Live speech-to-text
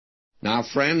Now,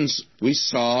 friends, we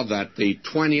saw that the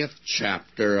 20th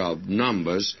chapter of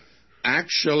Numbers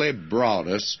actually brought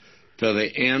us to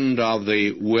the end of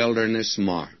the wilderness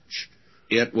march.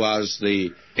 It was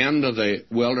the end of the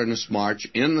wilderness march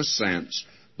in the sense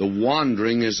the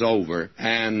wandering is over,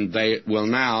 and they will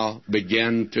now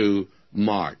begin to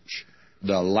march.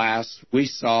 The last we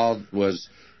saw was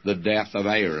the death of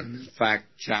Aaron. In fact,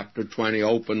 chapter 20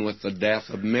 opened with the death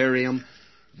of Miriam,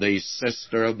 the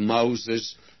sister of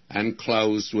Moses, and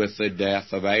closed with the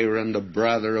death of Aaron, the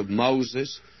brother of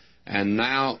Moses. And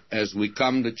now, as we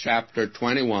come to chapter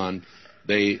 21,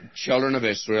 the children of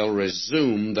Israel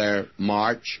resume their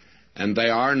march, and they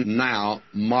are now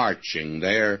marching.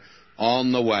 They're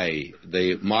on the way.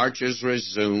 The march is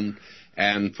resumed,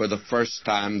 and for the first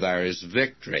time there is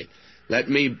victory. Let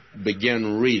me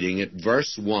begin reading at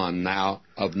verse 1 now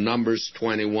of Numbers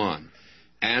 21.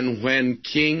 And when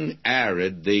King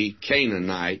Arad the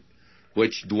Canaanite,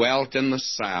 which dwelt in the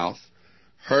south,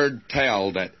 heard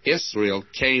tell that Israel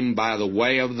came by the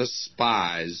way of the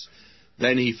spies,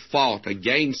 then he fought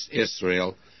against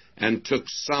Israel and took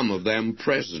some of them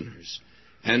prisoners.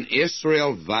 And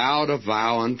Israel vowed a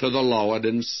vow unto the Lord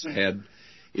and said,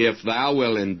 If thou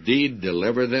wilt indeed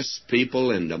deliver this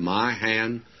people into my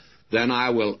hand, then I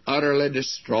will utterly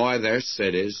destroy their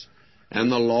cities.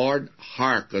 And the Lord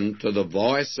hearkened to the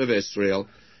voice of Israel,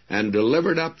 and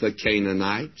delivered up the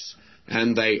Canaanites,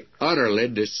 and they utterly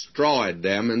destroyed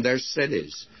them and their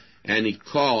cities. And he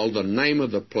called the name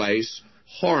of the place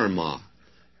Hormah.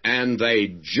 And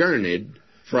they journeyed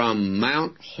from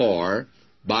Mount Hor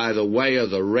by the way of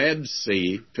the Red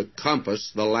Sea to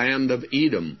compass the land of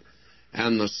Edom.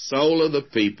 And the soul of the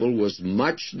people was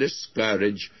much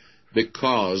discouraged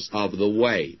because of the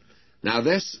way. Now,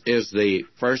 this is the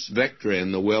first victory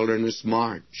in the wilderness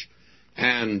march,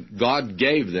 and God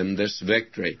gave them this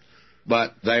victory.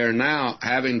 But they are now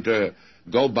having to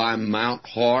go by Mount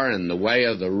Hor and the way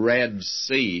of the Red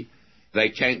Sea. They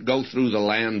can't go through the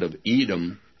land of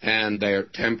Edom, and they're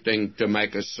attempting to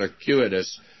make a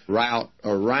circuitous route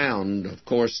around, of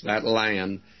course, that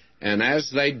land. And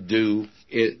as they do,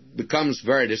 it becomes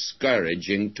very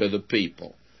discouraging to the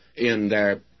people. In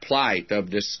their plight of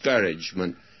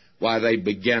discouragement, why they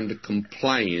begin to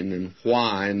complain and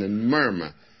whine and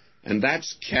murmur. And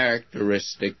that's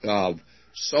characteristic of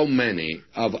so many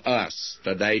of us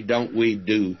today. Don't we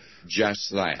do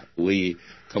just that? We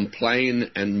complain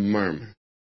and murmur.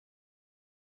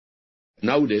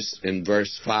 Notice in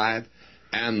verse 5,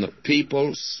 And the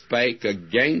people spake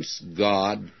against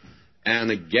God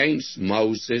and against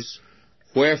Moses,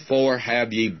 Wherefore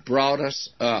have ye brought us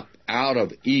up out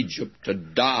of Egypt to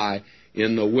die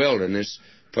in the wilderness?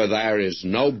 For there is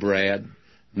no bread,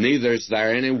 neither is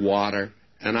there any water,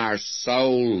 and our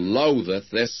soul loatheth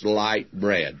this light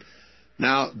bread.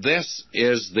 Now, this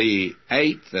is the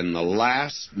eighth and the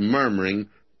last murmuring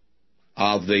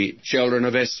of the children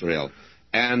of Israel.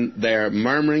 And they're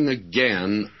murmuring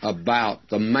again about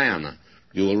the manna.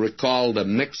 You will recall the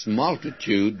mixed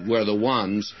multitude were the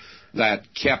ones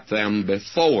that kept them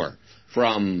before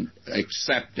from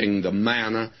accepting the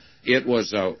manna. It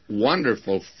was a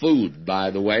wonderful food,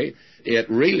 by the way. It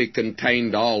really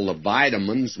contained all the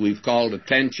vitamins. We've called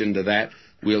attention to that.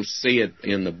 We'll see it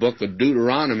in the book of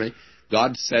Deuteronomy.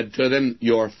 God said to them,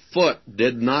 Your foot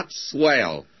did not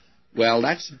swell. Well,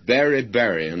 that's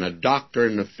beriberi. And a doctor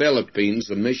in the Philippines,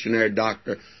 a missionary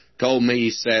doctor, told me, he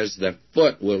says, the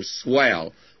foot will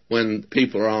swell when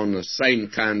people are on the same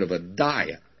kind of a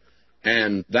diet.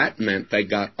 And that meant they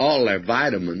got all their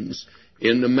vitamins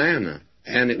in the manna.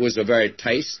 And it was a very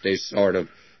tasty sort of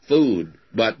food,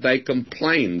 but they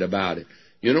complained about it.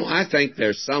 You know, I think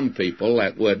there's some people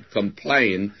that would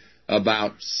complain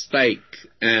about steak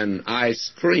and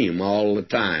ice cream all the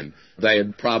time.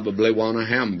 They'd probably want a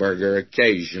hamburger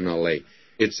occasionally.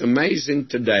 It's amazing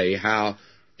today how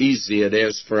easy it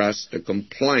is for us to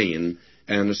complain,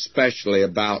 and especially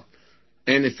about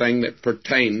anything that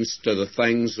pertains to the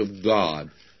things of God.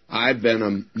 I've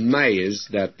been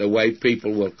amazed at the way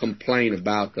people will complain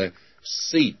about the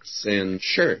seats in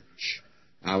church.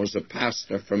 I was a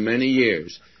pastor for many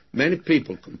years. Many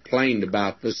people complained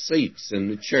about the seats in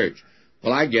the church.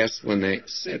 Well, I guess when they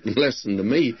sit and listen to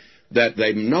me, that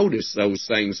they've noticed those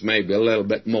things maybe a little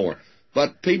bit more.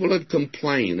 But people had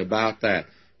complained about that.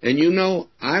 And you know,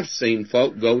 I've seen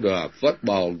folk go to a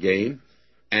football game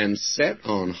and sit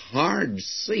on hard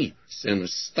seats in a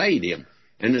stadium,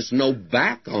 and there's no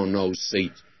back on those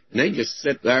seats. And they just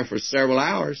sit there for several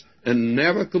hours and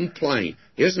never complain.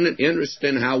 Isn't it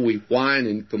interesting how we whine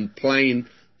and complain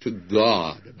to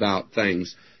God about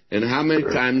things? And how many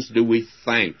times do we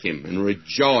thank Him and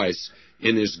rejoice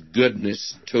in His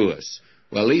goodness to us?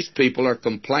 Well, these people are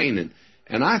complaining.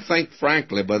 And I think,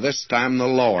 frankly, by this time the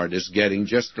Lord is getting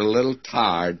just a little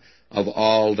tired of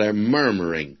all their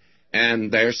murmuring.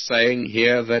 And they're saying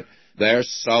here that their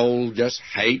soul just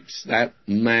hates that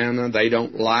manna. They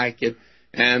don't like it.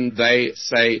 And they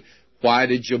say, why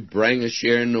did you bring us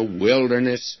here in the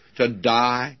wilderness to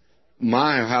die?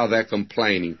 My, how they're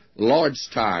complaining. The Lord's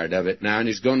tired of it now, and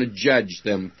He's going to judge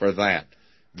them for that.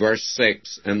 Verse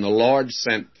 6, and the Lord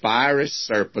sent fiery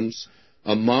serpents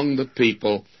among the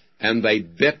people, and they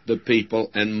bit the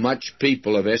people, and much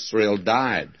people of Israel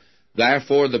died.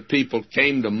 Therefore the people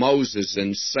came to Moses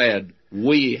and said,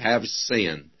 we have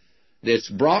sinned. It's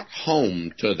brought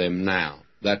home to them now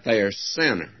that they are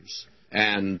sinners.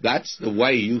 And that's the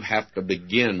way you have to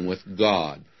begin with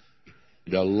God.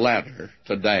 The letter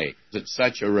today, it's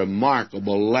such a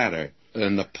remarkable letter.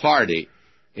 And the party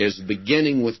is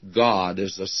beginning with God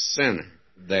as a sinner.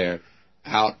 They're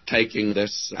out taking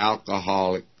this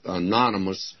alcoholic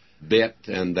anonymous bit,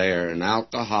 and they're an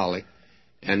alcoholic.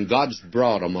 And God's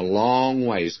brought them a long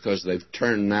ways because they've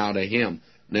turned now to Him.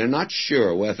 They're not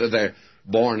sure whether they're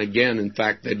born again. In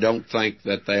fact, they don't think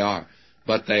that they are.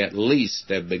 But they at least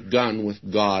have begun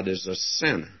with God as a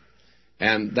sinner.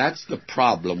 And that's the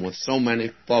problem with so many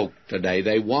folk today.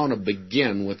 They want to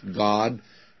begin with God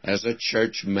as a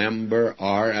church member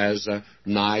or as a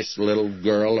nice little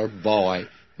girl or boy.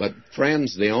 But,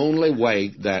 friends, the only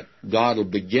way that God will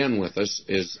begin with us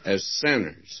is as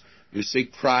sinners. You see,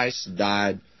 Christ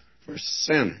died for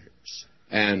sinners,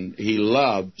 and He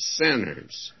loved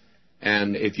sinners.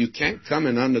 And if you can't come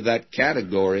in under that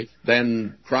category,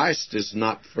 then Christ is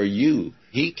not for you.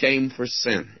 He came for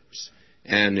sinners.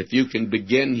 And if you can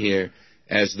begin here,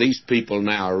 as these people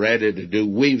now are ready to do,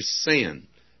 we've sinned,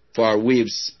 for we've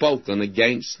spoken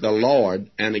against the Lord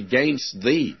and against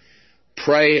thee.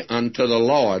 Pray unto the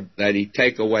Lord that He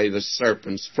take away the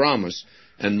serpents from us.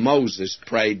 And Moses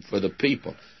prayed for the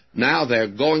people. Now they're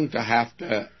going to have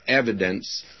to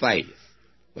evidence faith,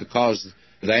 because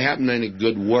they haven't any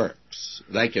good works.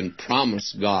 They can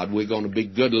promise God, we're going to be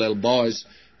good little boys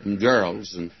and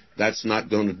girls, and that's not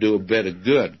going to do a bit of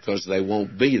good because they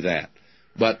won't be that.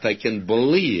 But they can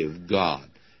believe God,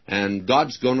 and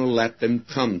God's going to let them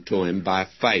come to Him by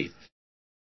faith.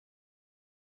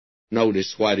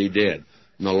 Notice what He did.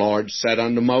 And the Lord said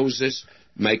unto Moses,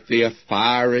 make thee a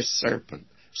fiery serpent,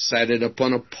 set it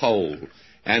upon a pole,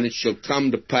 and it shall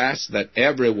come to pass that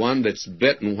every one that's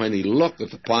bitten, when he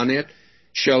looketh upon it,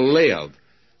 shall live.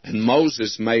 And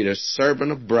Moses made a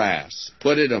serpent of brass,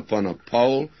 put it upon a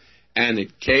pole, and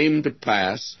it came to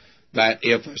pass that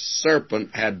if a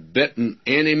serpent had bitten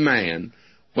any man,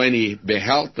 when he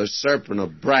beheld the serpent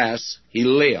of brass, he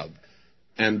lived.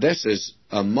 And this is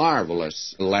a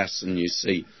marvelous lesson, you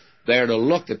see. They're to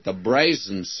look at the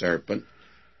brazen serpent,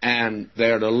 and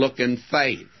they're to look in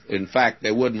faith. In fact,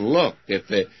 they wouldn't look if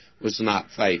it was not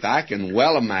faith. I can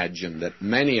well imagine that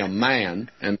many a man,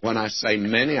 and when I say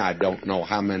many, I don't know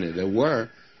how many there were,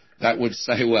 that would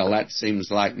say, well, that seems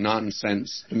like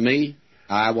nonsense to me.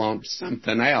 I want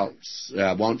something else.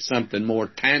 I want something more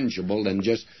tangible than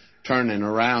just turning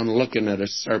around looking at a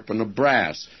serpent of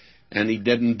brass. And he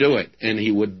didn't do it, and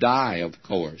he would die, of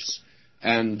course.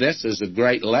 And this is a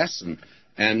great lesson.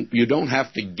 And you don't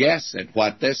have to guess at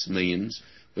what this means,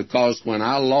 because when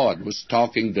our Lord was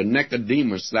talking to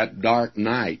Nicodemus that dark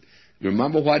night, you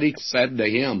remember what He said to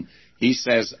him? He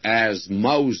says, as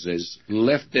Moses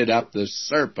lifted up the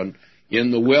serpent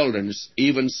in the wilderness,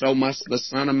 even so must the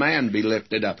Son of Man be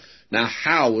lifted up. Now,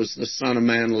 how was the Son of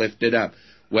Man lifted up?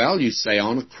 Well, you say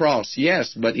on a cross.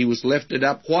 Yes, but He was lifted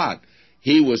up what?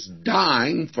 He was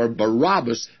dying for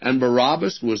Barabbas, and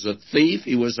Barabbas was a thief.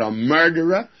 He was a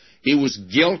murderer. He was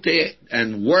guilty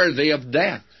and worthy of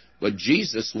death. But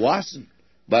Jesus wasn't.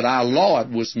 But our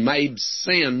Lord was made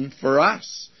sin for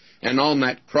us. And on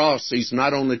that cross, He's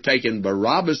not only taken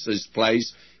Barabbas'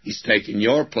 place, He's taken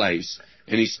your place,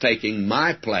 and He's taking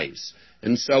my place.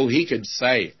 And so He could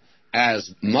say,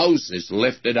 as Moses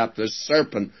lifted up the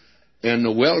serpent in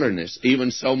the wilderness, even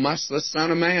so must the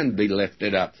Son of Man be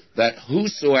lifted up, that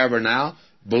whosoever now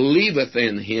believeth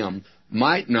in Him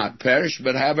might not perish,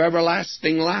 but have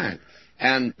everlasting life.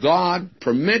 And God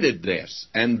permitted this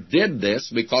and did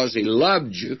this because He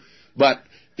loved you, but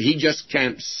He just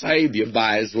can't save you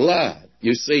by His love.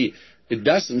 You see, it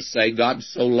doesn't say God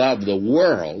so loved the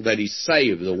world that He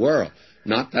saved the world.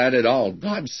 Not that at all.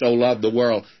 God so loved the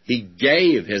world, He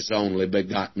gave His only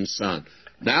begotten Son.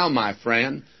 Now, my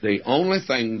friend, the only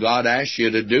thing God asks you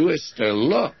to do is to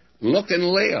look. Look and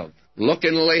live. Look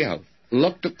and live.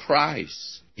 Look to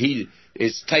Christ. He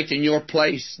is taking your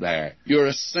place there. You're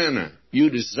a sinner.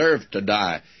 You deserve to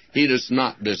die. He does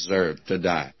not deserve to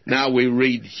die. Now we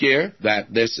read here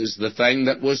that this is the thing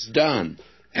that was done.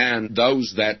 And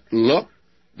those that looked,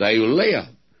 they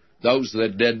lived. Those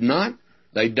that did not,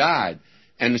 they died.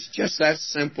 And it's just that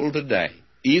simple today.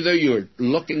 Either you're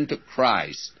looking to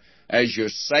Christ as your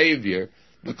Savior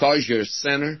because you're a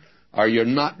sinner, or you're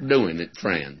not doing it,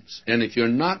 friends. And if you're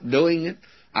not doing it,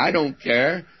 I don't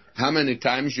care how many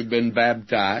times you've been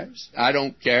baptized. I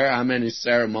don't care how many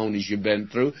ceremonies you've been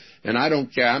through. And I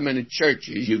don't care how many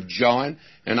churches you've joined.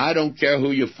 And I don't care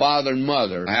who your father and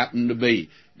mother happen to be.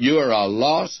 You are a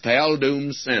lost,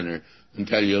 hell-doomed sinner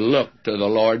until you look to the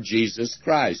Lord Jesus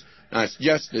Christ. Now, it's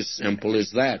just as simple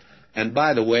as that. And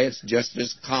by the way, it's just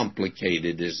as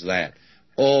complicated as that.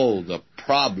 Oh, the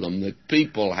problem that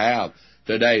people have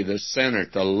today, the sinner,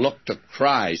 to look to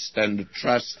Christ and to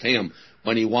trust Him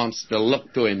when he wants to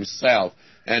look to himself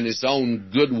and his own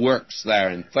good works there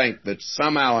and think that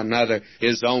somehow or another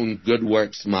his own good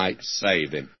works might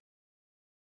save him.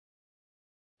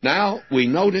 Now, we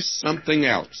notice something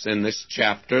else in this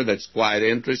chapter that's quite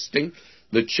interesting.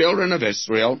 The children of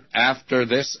Israel, after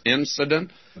this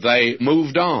incident, they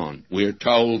moved on. We're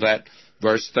told that,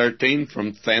 verse 13,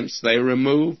 from thence they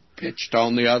removed, pitched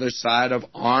on the other side of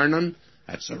Arnon,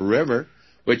 that's a river,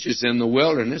 which is in the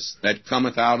wilderness, that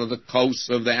cometh out of the coasts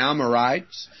of the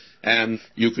Amorites. And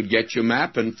you could get your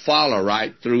map and follow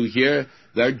right through here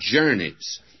their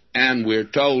journeys. And we're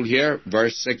told here,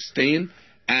 verse 16,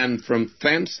 and from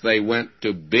thence they went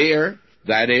to Beer,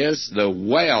 that is, the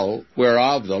well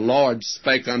whereof the Lord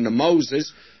spake unto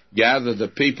Moses, gather the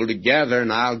people together,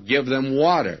 and I'll give them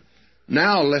water.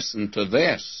 Now listen to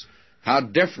this, how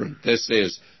different this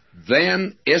is.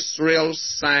 Then Israel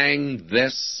sang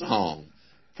this song.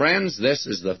 Friends, this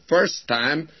is the first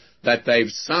time that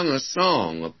they've sung a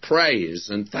song of praise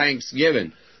and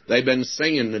thanksgiving. They've been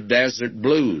singing the desert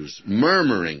blues,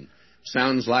 murmuring.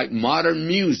 Sounds like modern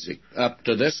music up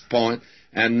to this point,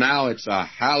 and now it's a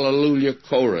hallelujah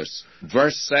chorus.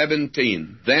 Verse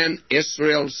 17, then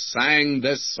Israel sang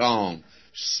this song,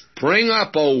 spring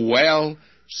up, O well,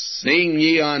 sing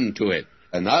ye unto it.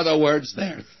 In other words,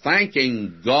 they're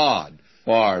thanking God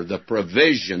for the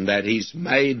provision that He's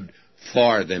made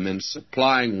for them in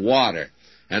supplying water.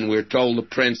 And we're told the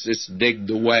princes digged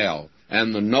the well,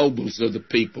 and the nobles of the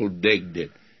people digged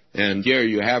it. And here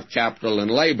you have capital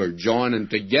and labor joining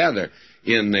together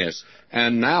in this.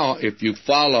 And now, if you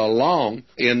follow along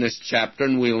in this chapter,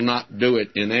 and we'll not do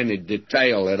it in any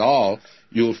detail at all,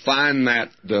 you'll find that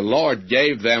the Lord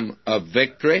gave them a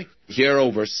victory here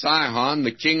over Sihon,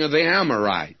 the king of the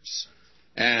Amorites.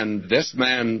 And this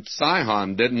man,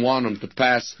 Sihon, didn't want them to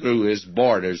pass through his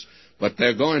borders, but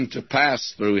they're going to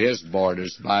pass through his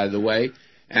borders, by the way.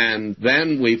 And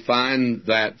then we find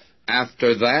that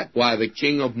after that, why, the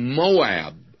king of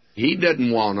Moab, he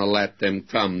didn't want to let them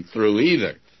come through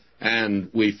either. And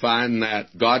we find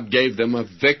that God gave them a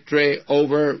victory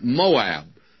over Moab.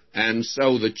 And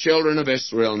so the children of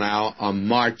Israel now are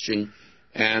marching,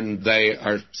 and they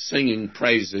are singing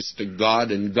praises to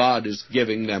God, and God is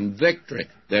giving them victory.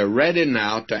 They're ready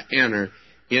now to enter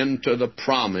into the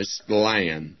promised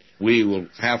land. We will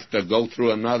have to go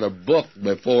through another book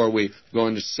before we're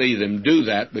going to see them do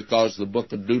that, because the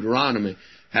book of Deuteronomy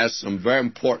has some very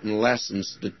important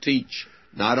lessons to teach.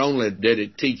 Not only did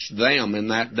it teach them in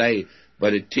that day,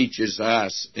 but it teaches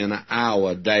us in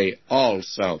our day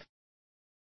also.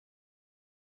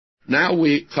 Now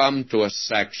we come to a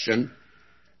section,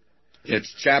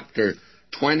 it's chapter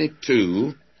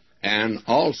 22, and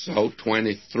also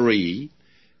 23,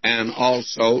 and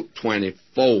also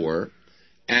 24,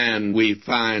 and we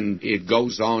find it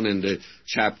goes on into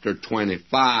chapter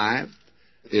 25.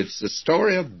 It's the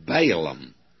story of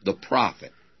Balaam, the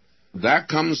prophet. There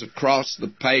comes across the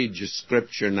page of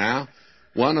Scripture now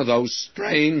one of those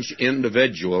strange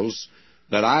individuals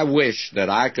that I wish that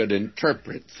I could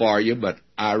interpret for you, but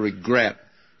I regret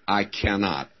I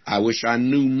cannot. I wish I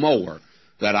knew more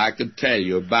that I could tell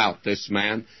you about this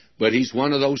man, but he's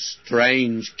one of those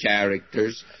strange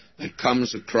characters that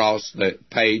comes across the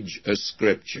page of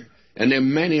Scripture. And there are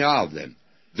many of them.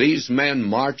 These men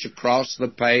march across the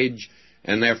page,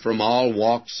 and they're from all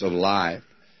walks of life.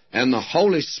 And the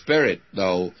Holy Spirit,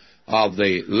 though, of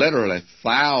the literally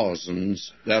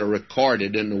thousands that are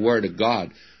recorded in the Word of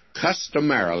God,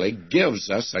 customarily gives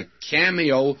us a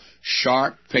cameo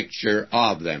sharp picture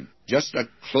of them. Just a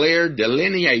clear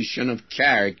delineation of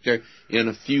character in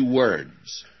a few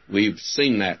words. We've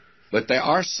seen that. But there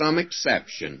are some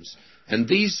exceptions. And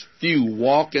these few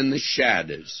walk in the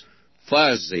shadows,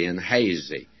 fuzzy and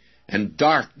hazy. And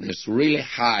darkness really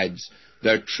hides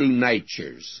their true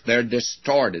natures. They're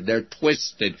distorted, they're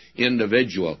twisted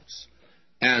individuals.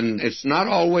 And it's not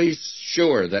always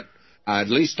sure that, at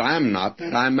least I'm not,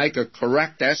 that I make a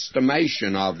correct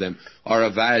estimation of them or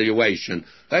evaluation.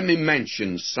 Let me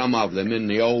mention some of them in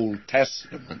the Old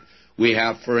Testament. We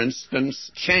have, for instance,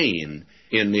 Cain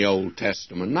in the Old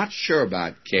Testament. Not sure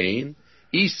about Cain.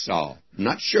 Esau.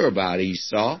 Not sure about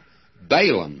Esau.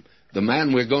 Balaam, the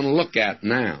man we're going to look at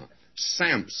now.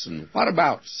 Samson. What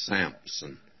about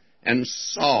Samson? And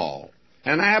Saul.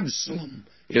 And Absalom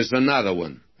is another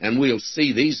one. And we'll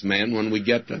see these men when we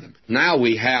get to them. Now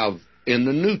we have, in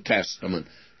the New Testament,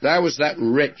 there was that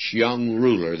rich young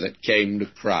ruler that came to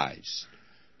Christ.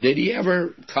 Did he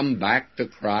ever come back to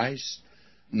Christ?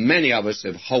 Many of us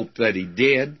have hoped that he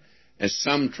did, as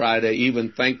some try to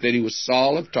even think that he was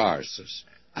Saul of Tarsus.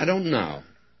 I don't know.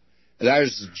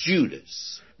 There's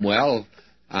Judas. Well,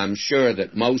 I'm sure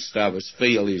that most of us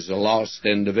feel he's a lost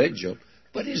individual,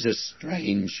 but he's a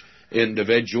strange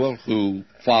individual who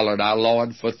followed our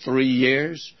Lord for 3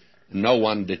 years. No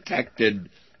one detected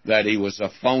that he was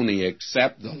a phony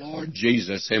except the Lord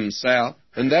Jesus himself.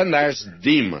 And then there's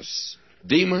Demas.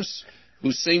 Demas,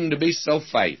 who seemed to be so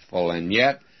faithful, and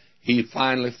yet he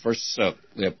finally forsook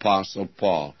the Apostle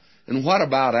Paul. And what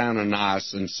about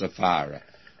Ananias and Sapphira?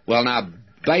 Well, now,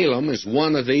 Balaam is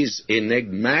one of these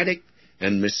enigmatic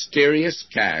and mysterious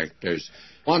characters.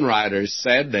 One writer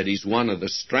said that he's one of the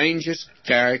strangest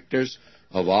characters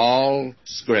of all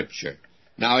Scripture.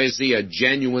 Now, is he a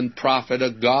genuine prophet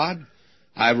of God?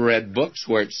 I've read books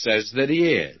where it says that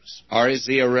he is. Or is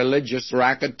he a religious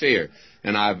racketeer?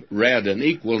 And I've read an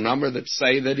equal number that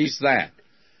say that he's that.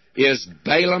 Is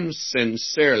Balaam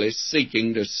sincerely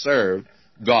seeking to serve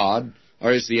God,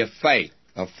 or is he a fake,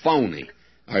 a phony?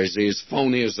 Or is he as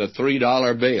phony as a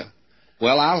 $3 bill?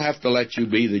 Well, I'll have to let you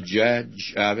be the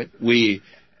judge of it. We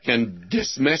can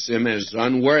dismiss him as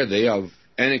unworthy of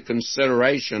any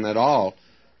consideration at all,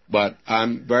 but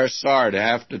I'm very sorry to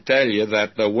have to tell you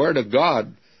that the Word of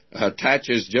God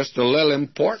attaches just a little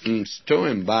importance to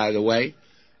him, by the way.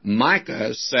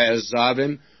 Micah says of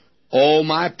him, "O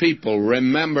my people,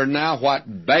 remember now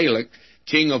what Balak,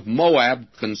 king of Moab,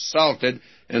 consulted,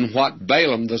 and what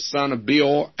Balaam the son of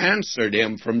Beor answered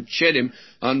him from Chittim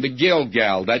unto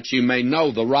Gilgal, that ye may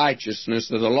know the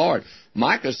righteousness of the Lord."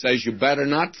 Micah says you better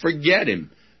not forget him.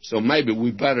 So maybe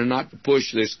we better not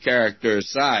push this character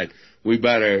aside. We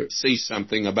better see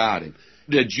something about him.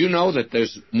 Did you know that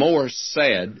there's more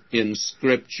said in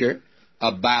Scripture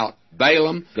about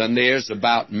Balaam than there is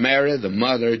about Mary, the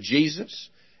mother of Jesus?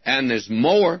 And there's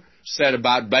more said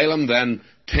about Balaam than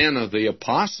 10 of the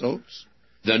apostles.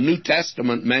 The New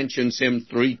Testament mentions him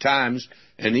 3 times,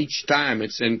 and each time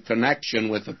it's in connection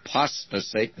with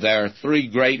apostasy. There are 3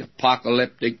 great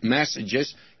apocalyptic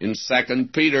messages. In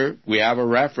 2 Peter, we have a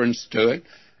reference to it,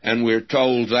 and we're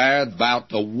told there about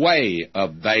the way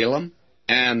of Balaam,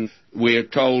 and we're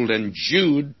told in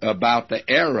Jude about the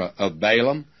era of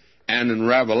Balaam, and in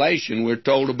Revelation we're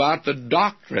told about the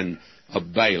doctrine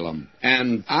of Balaam.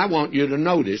 And I want you to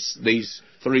notice these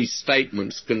 3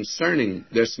 statements concerning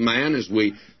this man as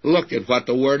we look at what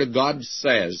the Word of God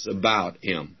says about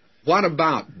him. What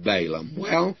about Balaam?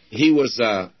 Well, he was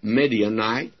a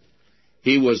Midianite.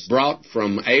 He was brought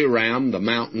from Aram, the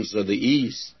mountains of the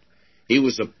east. He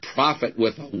was a prophet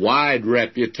with a wide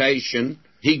reputation.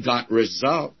 He got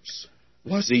results.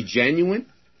 Was he genuine?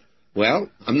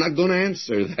 Well, I'm not going to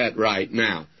answer that right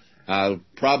now. I'll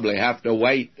probably have to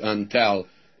wait until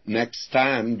next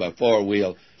time before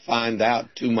we'll find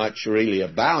out too much really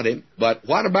about him. But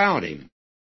what about him?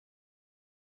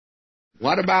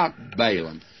 What about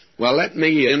Balaam? Well, let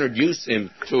me introduce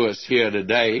him to us here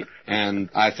today, and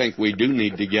I think we do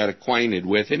need to get acquainted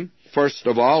with him. First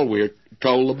of all, we're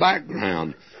told the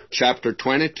background. Chapter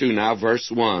 22 now, verse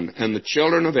 1. "And the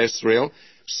children of Israel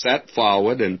set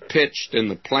forward and pitched in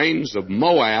the plains of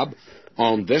Moab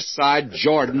on this side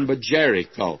Jordan by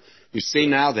Jericho." You see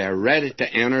now they're ready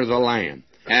to enter the land.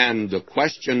 And the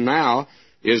question now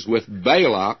is with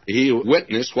Balak. He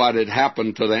witnessed what had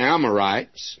happened to the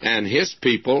Amorites and his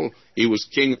people. He was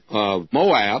king of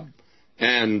Moab,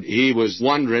 and he was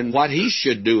wondering what he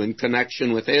should do in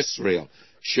connection with Israel.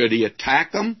 Should he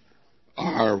attack them,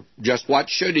 or just what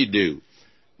should he do?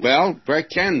 Well, very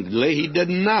candidly, he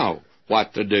didn't know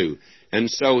what to do.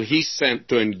 And so he sent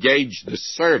to engage the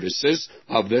services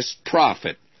of this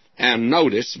prophet. And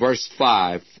notice verse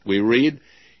 5, we read,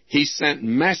 "He sent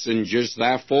messengers,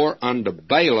 therefore, unto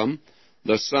Balaam,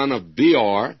 the son of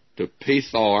Beor, to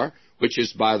Pethor, which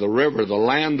is by the river, the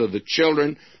land of the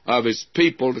children of his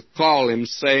people, to call him,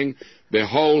 saying,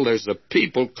 Behold, there's a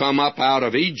people come up out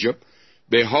of Egypt.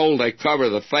 Behold, they cover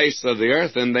the face of the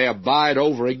earth, and they abide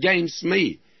over against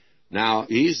me." Now,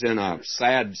 he's in a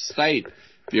sad state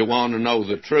if you want to know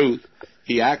the truth,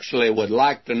 he actually would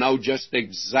like to know just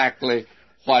exactly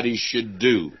what he should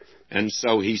do. And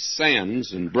so he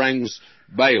sends and brings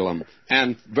Balaam.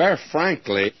 And very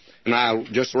frankly, and I'll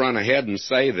just run ahead and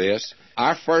say this,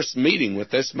 our first meeting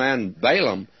with this man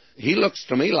Balaam, he looks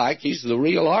to me like he's the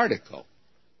real article.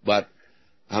 But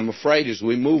I'm afraid as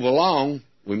we move along,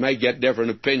 we may get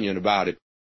different opinion about it.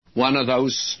 One of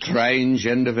those strange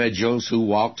individuals who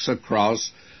walks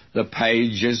across the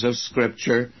pages of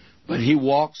Scripture, but he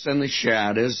walks in the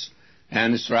shadows,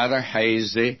 and it's rather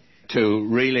hazy to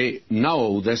really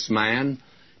know this man,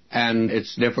 and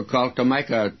it's difficult to make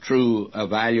a true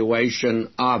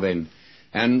evaluation of him.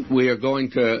 And we are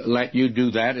going to let you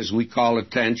do that as we call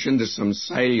attention to some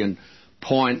salient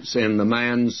points in the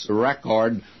man's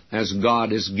record as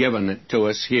God has given it to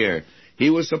us here. He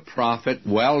was a prophet,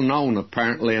 well known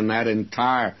apparently in that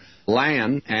entire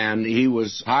land, and he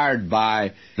was hired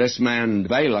by this man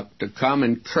Balak to come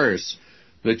and curse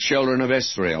the children of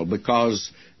Israel,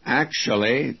 because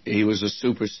actually he was a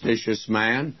superstitious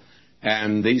man,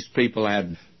 and these people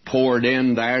had poured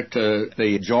in there to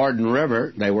the Jordan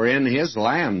River. They were in his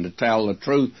land, to tell the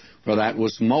truth, for that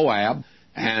was Moab,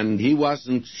 and he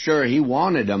wasn't sure he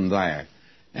wanted them there.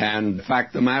 And the fact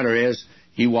of the matter is,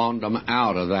 he wanted them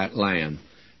out of that land.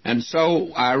 And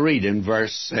so I read in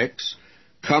verse 6,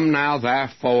 "Come now,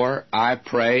 therefore, I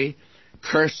pray,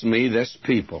 curse me this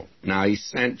people." Now he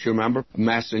sent, you remember,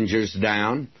 messengers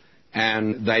down,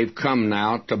 and they've come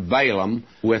now to Balaam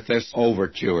with this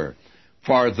overture.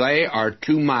 "For they are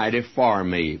too mighty for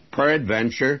me.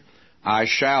 Peradventure I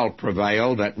shall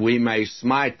prevail, that we may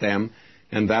smite them,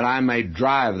 and that I may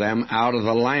drive them out of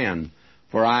the land.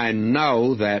 For I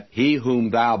know that he whom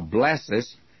thou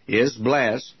blessest is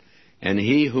blessed, and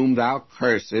he whom thou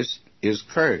cursest is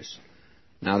cursed."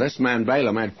 Now this man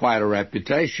Balaam had quite a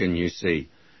reputation, you see.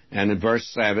 And in verse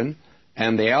 7,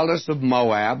 "And the elders of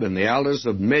Moab and the elders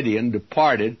of Midian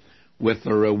departed with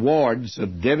the rewards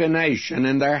of divination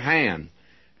in their hand.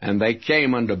 And they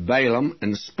came unto Balaam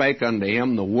and spake unto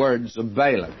him the words of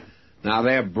Balak." Now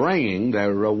they're bringing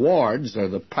their rewards, or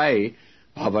the pay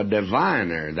of a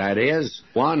diviner, that is,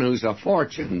 one who's a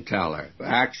fortune teller,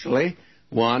 actually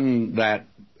one that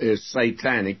is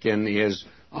satanic in his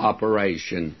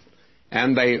operation.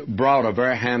 And they brought a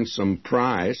very handsome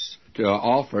price to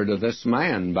offer to this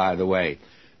man, by the way.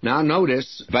 Now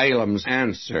notice Balaam's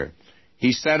answer.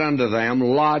 He said unto them,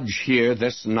 "Lodge here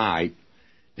this night,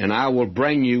 and I will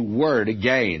bring you word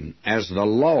again, as the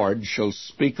Lord shall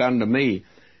speak unto me."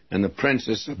 And the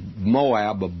princess of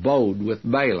Moab abode with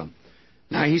Balaam.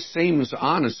 Now he seems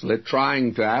honestly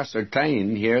trying to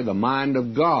ascertain here the mind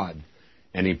of God,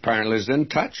 and he apparently is in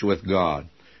touch with God.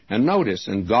 And notice,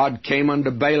 "And God came unto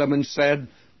Balaam and said,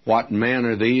 What men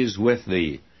are these with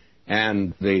thee?"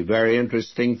 And the very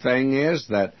interesting thing is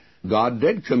that God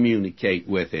did communicate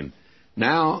with him.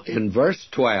 Now, in verse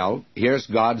 12, here's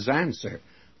God's answer.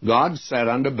 God said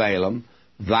unto Balaam,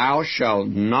 "Thou shalt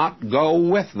not go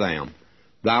with them.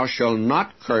 Thou shalt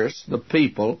not curse the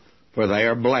people, for they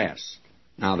are blessed."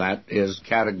 Now that is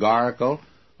categorical,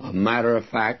 a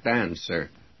matter-of-fact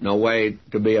answer. No way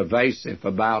to be evasive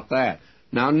about that.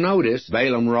 Now notice,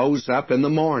 Balaam rose up in the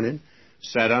morning,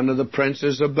 said unto the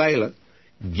princes of Balak,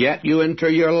 "Get you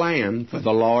into your land, for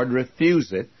the Lord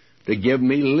refuseth to give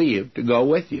me leave to go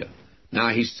with you." Now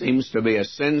he seems to be a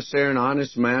sincere and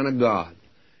honest man of God.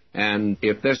 And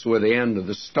if this were the end of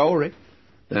the story,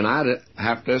 then I'd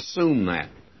have to assume that.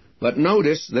 But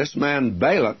notice this man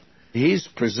Balak, he's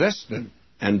persistent,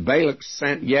 and Balak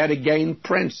sent yet again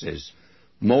princes,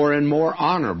 more and more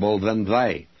honorable than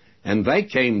they. And they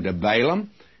came to Balaam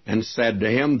and said to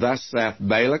him, "Thus saith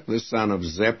Balak the son of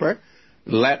Zippor,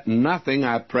 Let nothing,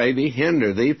 I pray thee,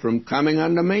 hinder thee from coming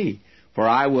unto me, for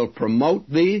I will promote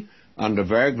thee unto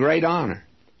very great honor.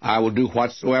 I will do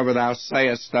whatsoever thou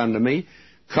sayest unto me.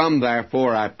 Come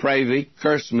therefore, I pray thee,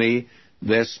 curse me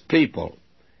this people."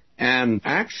 And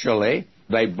actually,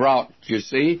 they brought, you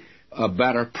see, a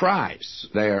better price.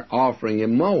 They're offering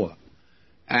him Moab.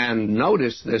 And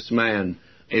notice this man,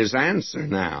 his answer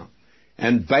now.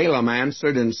 "And Balaam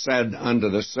answered and said unto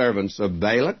the servants of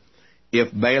Balak, If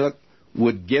Balak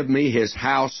would give me his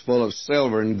house full of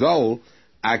silver and gold,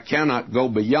 I cannot go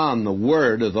beyond the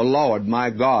word of the Lord my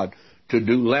God to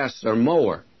do less or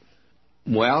more."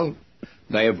 Well,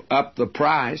 they've upped the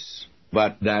price,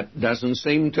 but that doesn't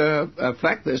seem to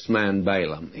affect this man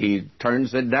Balaam. He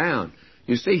turns it down.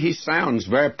 You see, he sounds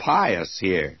very pious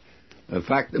here. The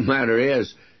fact of the matter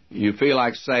is, you feel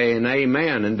like saying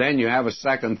amen, and then you have a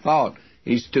second thought.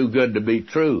 He's too good to be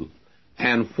true.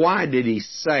 And why did he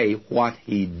say what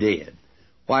he did?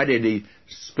 Why did he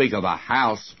speak of a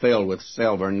house filled with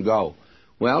silver and gold?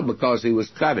 Well, because he was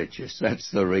covetous.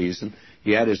 That's the reason.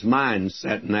 He had his mind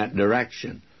set in that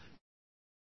direction.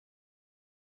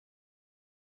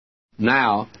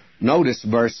 Now, notice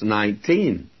verse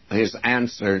 19, his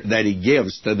answer that he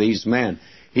gives to these men.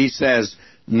 He says,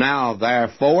 Now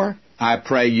therefore, I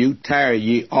pray you, tarry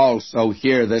ye also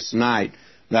here this night,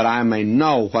 that I may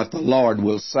know what the Lord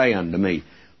will say unto me.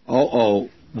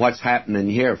 What's happening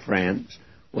here, friends?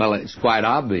 Well, it's quite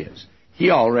obvious.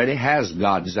 He already has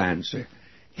God's answer.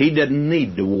 He didn't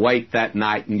need to wait that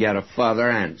night and get a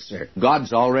further answer.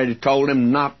 God's already told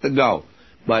him not to go.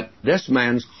 But this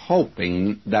man's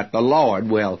hoping that the Lord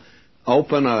will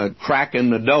open a crack in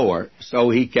the door so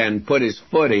he can put his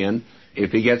foot in.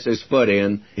 If he gets his foot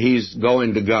in, he's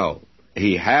going to go.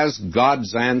 He has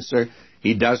God's answer.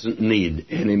 He doesn't need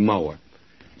any more.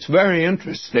 It's very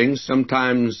interesting.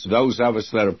 Sometimes those of us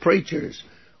that are preachers,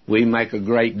 we make a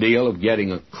great deal of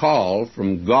getting a call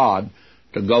from God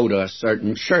to go to a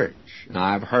certain church. Now,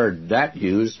 I've heard that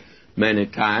used many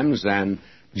times, and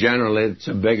generally it's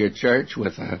a bigger church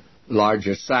with a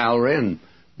larger salary and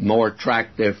more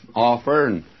attractive offer,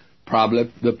 and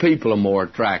probably the people are more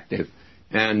attractive.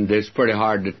 And it's pretty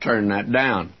hard to turn that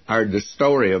down. I heard the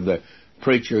story of the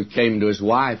preacher who came to his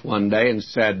wife one day and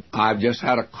said, I've just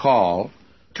had a call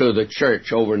to the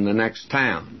church over in the next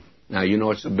town. Now, you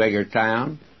know it's a bigger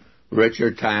town,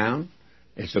 richer town.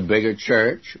 It's a bigger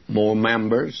church, more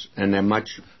members, and they're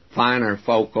much finer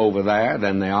folk over there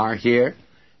than they are here.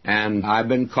 And I've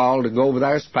been called to go over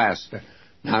there as pastor.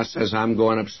 Now, says I'm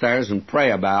going upstairs and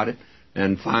pray about it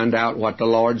and find out what the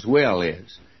Lord's will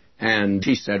is. And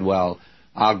she said, well,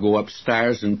 I'll go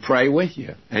upstairs and pray with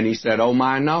you. And he said, oh,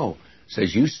 my, no.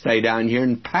 Says, you stay down here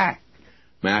and pack.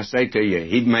 May I say to you,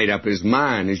 he'd made up his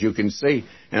mind, as you can see.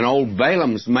 And old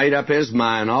Balaam's made up his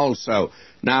mind also.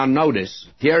 Now, notice,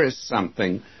 here is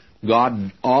something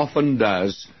God often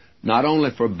does, not only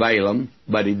for Balaam,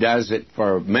 but he does it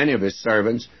for many of his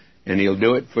servants, and he'll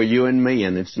do it for you and me,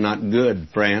 and it's not good,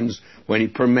 friends, when he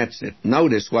permits it.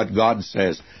 Notice what God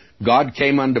says. God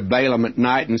came unto Balaam at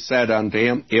night and said unto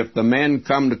him, If the men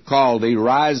come to call thee,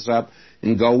 rise up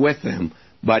and go with them.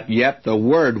 But yet the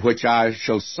word which I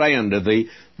shall say unto thee,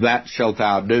 that shalt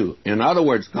thou do. In other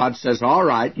words, God says, all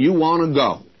right, you want to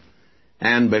go.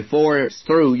 And before it's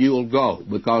through, you'll go,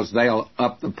 because they'll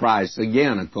up the price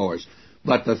again, of course.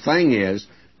 But the thing is,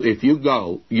 if you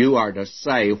go, you are to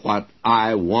say what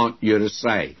I want you to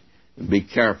say. Be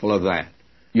careful of that.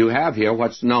 You have here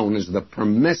what's known as the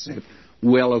permissive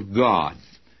will of God.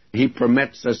 He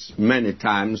permits us many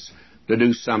times to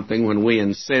do something when we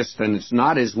insist, and it's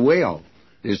not His will.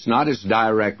 It's not His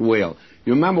direct will.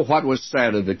 You remember what was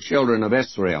said of the children of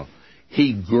Israel.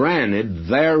 He granted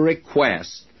their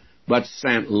request, but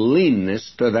sent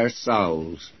leanness to their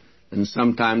souls. And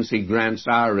sometimes He grants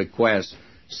our request,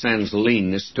 sends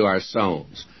leanness to our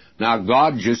souls. Now,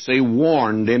 God, you see,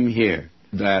 warned him here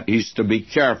that he's to be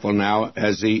careful now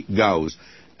as he goes.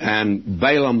 And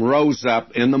Balaam rose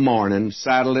up in the morning,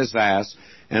 saddled his ass,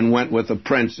 and went with the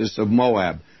princess of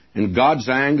Moab. And God's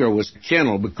anger was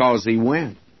kindled because he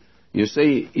went. You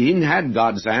see, he had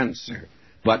God's answer,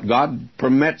 but God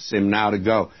permits him now to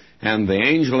go. And the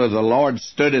angel of the Lord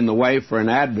stood in the way for an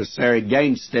adversary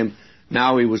against him.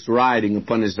 Now he was riding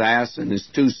upon his ass, and his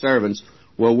two servants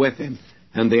were with him.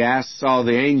 And the ass saw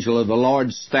the angel of the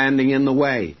Lord standing in the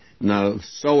way, and a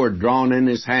sword drawn in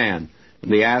his hand.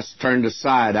 And the ass turned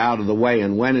aside out of the way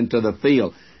and went into the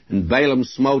field. And Balaam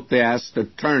smote the ass to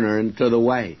turn her into the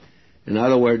way. In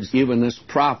other words, even this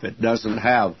prophet doesn't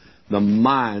have the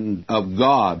mind of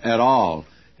God at all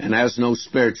and has no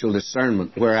spiritual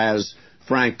discernment, whereas,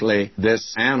 frankly,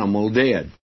 this animal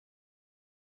did.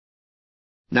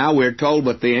 Now we're told,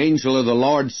 but the angel of the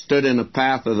Lord stood in the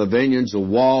path of the vineyards, a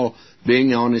wall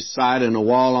being on his side and a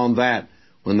wall on that.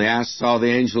 When the ass saw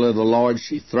the angel of the Lord,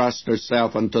 she thrust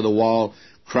herself unto the wall,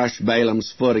 crushed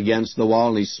Balaam's foot against the wall,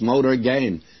 and he smote her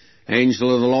again.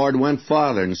 Angel of the Lord went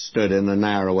farther and stood in the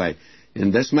narrow way.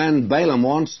 And this man Balaam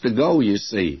wants to go, you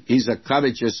see. He's a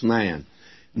covetous man.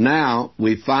 Now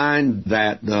we find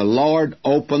that the Lord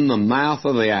opened the mouth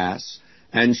of the ass,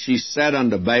 and she said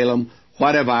unto Balaam,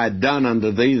 What have I done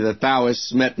unto thee that thou hast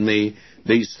smitten me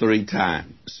these 3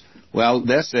 times? Well,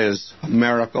 this is a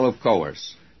miracle, of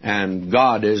course, and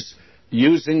God is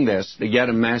using this to get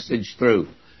a message through.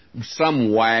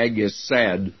 Some wag has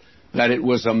said that it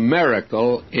was a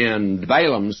miracle in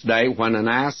Balaam's day when an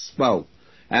ass spoke,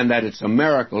 and that it's a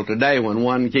miracle today when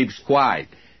one keeps quiet.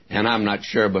 And I'm not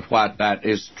sure but what that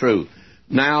is true.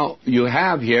 Now, you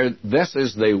have here, this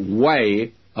is the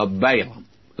way of Balaam,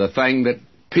 the thing that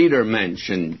Peter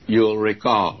mentioned, you'll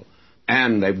recall.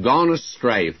 And they've gone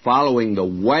astray, following the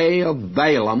way of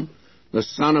Balaam, the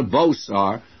son of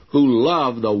Bosor, who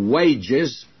loved the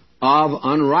wages of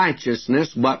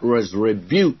unrighteousness, but was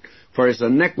rebuked for his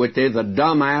iniquity. The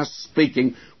dumb ass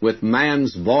speaking with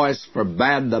man's voice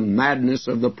forbade the madness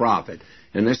of the prophet.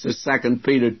 And this is 2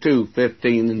 Peter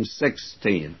 2:15 and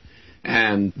 16.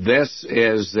 And this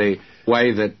is the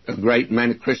way that a great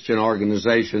many Christian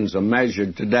organizations are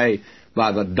measured today,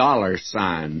 by the dollar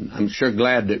sign. I'm sure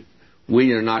glad that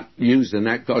we are not using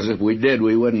that, because if we did,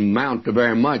 we wouldn't amount to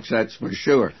very much, that's for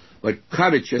sure. But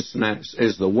covetousness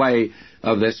is the way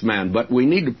of this man. But we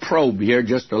need to probe here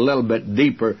just a little bit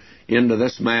deeper into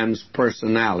this man's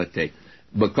personality.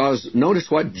 Because notice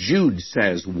what Jude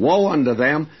says, "Woe unto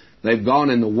them, they've gone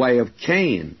in the way of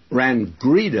Cain, ran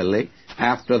greedily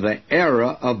after the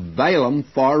error of Balaam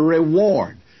for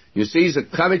reward." You see, he's a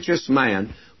covetous man,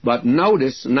 but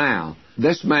notice now,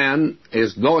 this man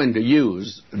is going to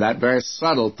use that very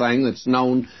subtle thing that's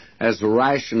known as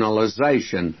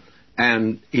rationalization,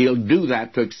 and he'll do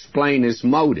that to explain his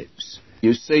motives.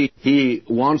 You see, he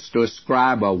wants to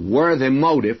ascribe a worthy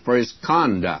motive for his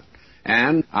conduct.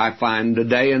 And I find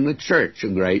today in the church a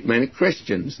great many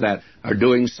Christians that are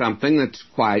doing something that's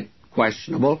quite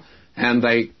questionable, and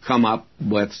they come up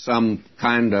with some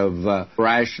kind of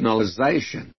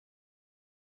rationalization.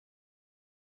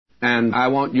 And I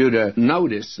want you to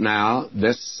notice now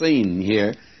this scene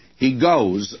here. He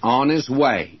goes on his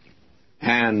way,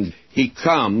 and he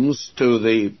comes to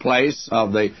the place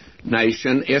of the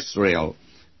nation Israel,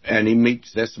 and he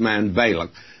meets this man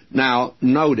Balak. Now,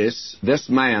 notice this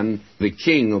man, the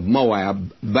king of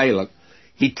Moab, Balak,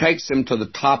 he takes him to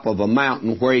the top of a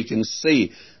mountain where he can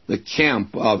see the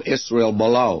camp of Israel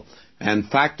below. And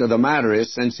fact of the matter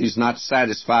is, since he's not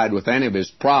satisfied with any of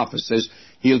his prophecies,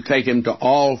 he'll take him to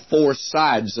all four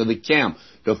sides of the camp,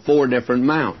 to four different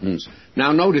mountains.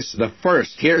 Now notice the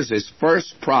first. Here's his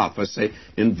first prophecy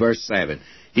in verse 7.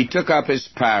 He took up his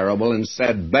parable and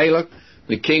said, "Balak,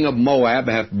 the king of Moab,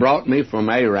 hath brought me from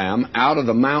Aram out of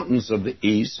the mountains of the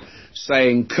east,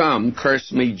 saying, Come,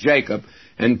 curse me Jacob,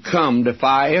 and come,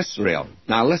 defy Israel."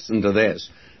 Now listen to this.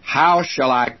 "How shall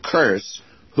I curse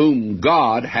whom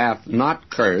God hath not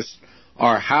cursed,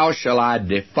 or how shall I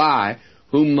defy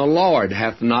whom the Lord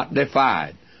hath not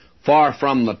defied? For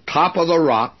from the top of the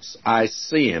rocks I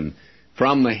see him,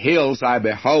 from the hills I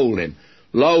behold him.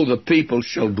 Lo, the people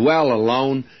shall dwell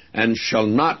alone, and shall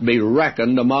not be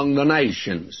reckoned among the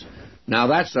nations." Now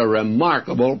that's a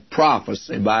remarkable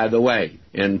prophecy, by the way.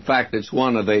 In fact, it's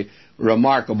one of the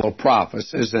remarkable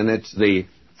prophecies, and it's the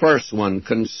first one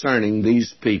concerning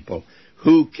these people.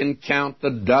 "Who can count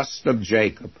the dust of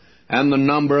Jacob, and the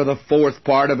number of the fourth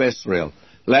part of Israel?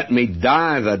 Let me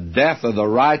die the death of the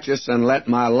righteous, and let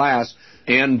my last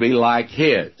end be like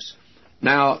his."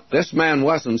 Now, this man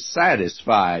wasn't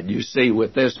satisfied, you see,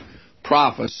 with this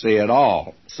prophecy at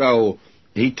all. So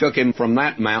he took him from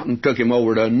that mountain, took him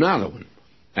over to another one,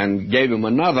 and gave him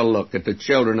another look at the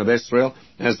children of Israel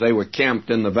as they were camped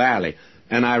in the valley.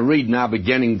 And I read now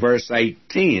beginning verse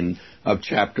 18 of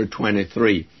chapter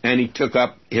 23. "And he took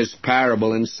up his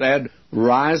parable and said,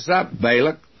 Rise up,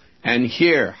 Balak, and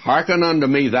hear. Hearken unto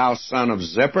me, thou son of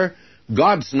Zippor.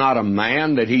 God's not a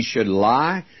man that he should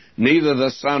lie, neither the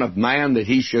son of man that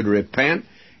he should repent.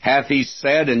 Hath he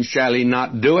said, and shall he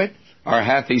not do it? Or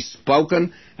hath he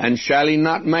spoken, and shall he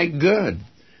not make good?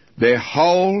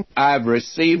 Behold, I have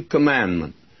received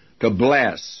commandment to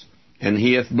bless, and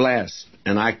he hath blessed,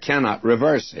 and I cannot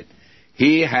reverse it.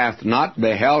 He hath not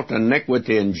beheld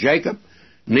iniquity in Jacob,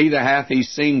 neither hath he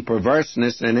seen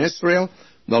perverseness in Israel.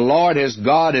 The Lord his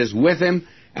God is with him,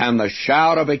 and the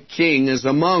shout of a king is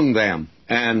among them.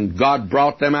 And God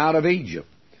brought them out of Egypt.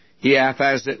 He hath,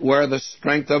 as it were, the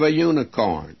strength of a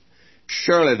unicorn.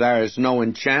 Surely there is no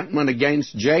enchantment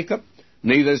against Jacob,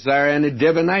 neither is there any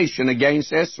divination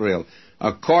against Israel.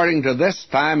 According to this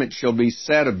time it shall be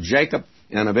said of Jacob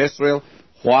and of Israel,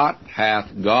 What hath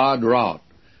God wrought?"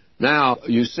 Now,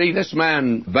 you see, this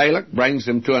man Balak brings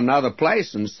him to another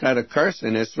place. Instead of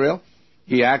cursing Israel,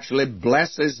 he actually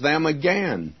blesses them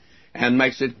again and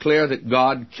makes it clear that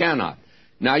God cannot.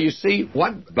 Now, you see,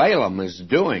 what Balaam is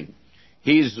doing,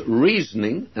 he's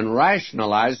reasoning and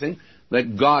rationalizing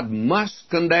that God must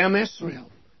condemn Israel.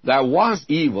 There was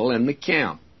evil in the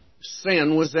camp.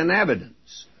 Sin was in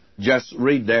evidence. Just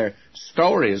read their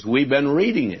stories. We've been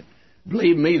reading it.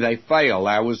 Believe me, they fail.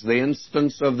 There was the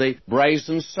instance of the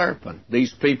brazen serpent.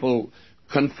 These people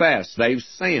confess they've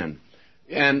sinned.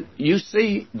 And you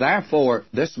see, therefore,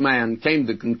 this man came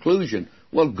to the conclusion,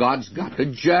 well, God's got to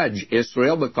judge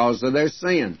Israel because of their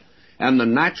sin. And the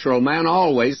natural man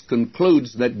always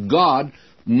concludes that God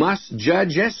must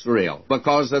judge Israel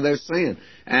because of their sin,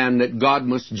 and that God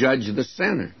must judge the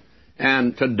sinner.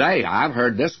 And today, I've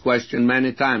heard this question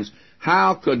many times,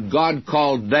 how could God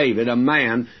call David a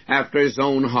man after his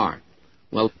own heart?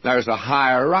 Well, there's a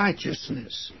higher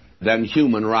righteousness than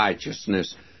human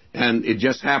righteousness, and it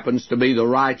just happens to be the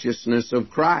righteousness of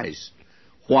Christ.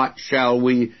 What shall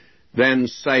we then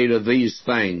say to these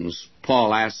things?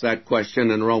 Paul asked that question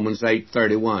in Romans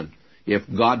 8:31. If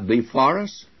God be for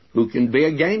us, who can be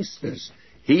against us?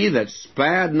 He that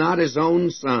spared not his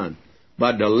own Son,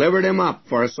 but delivered him up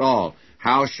for us all,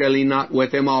 how shall he not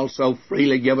with him also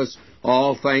freely give us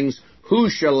all things? Who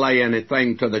shall lay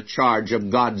anything to the charge of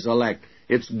God's elect?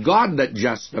 It's God that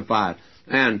justifies,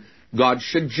 and God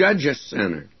should judge a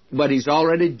sinner. But He's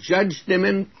already judged him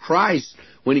in Christ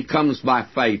when he comes by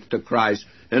faith to Christ.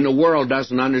 And the world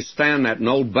doesn't understand that, and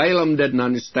old Balaam didn't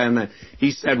understand that.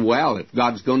 He said, well, if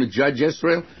God's going to judge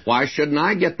Israel, why shouldn't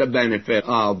I get the benefit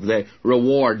of the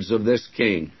rewards of this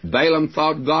king? Balaam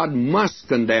thought God must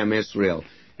condemn Israel,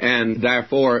 and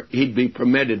therefore he'd be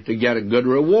permitted to get a good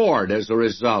reward as a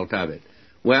result of it.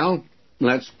 Well,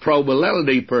 let's probe a little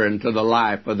deeper into the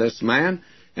life of this man,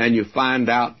 and you find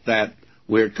out that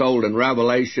we're told in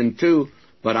Revelation 2,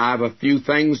 but I have a few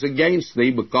things against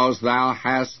thee, because thou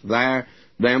hast there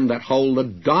them that hold the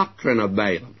doctrine of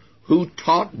Balaam, who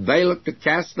taught Balak to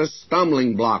cast a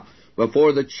stumbling block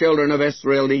before the children of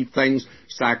Israel to eat things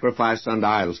sacrificed unto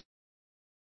idols.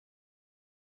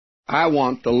 I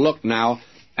want to look now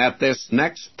at this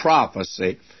next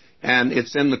prophecy, and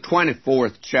it's in the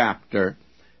 24th chapter,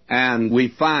 and we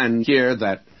find here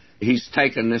that he's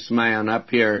taken this man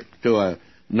up here to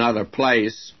another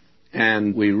place,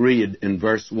 and we read in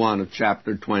verse 1 of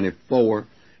chapter 24,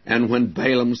 and when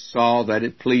Balaam saw that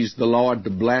it pleased the Lord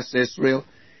to bless Israel,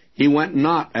 he went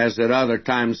not as at other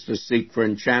times to seek for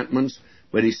enchantments,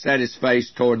 but he set his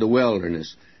face toward the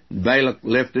wilderness. Balak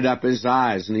lifted up his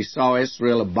eyes, and he saw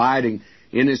Israel abiding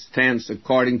in his tents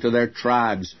according to their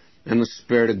tribes, and the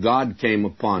Spirit of God came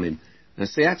upon him. Now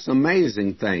see, that's an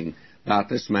amazing thing about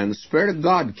this man. The Spirit of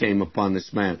God came upon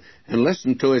this man. And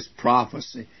listen to his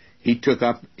prophecy. He took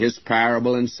up his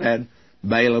parable and said,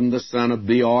 Balaam the son of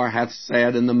Beor hath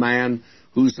said, and the man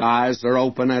whose eyes are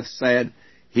open hath said,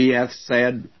 he hath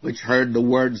said, which heard the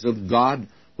words of God,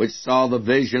 which saw the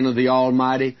vision of the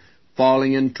Almighty,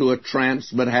 falling into a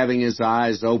trance, but having his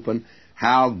eyes open,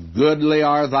 how goodly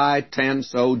are thy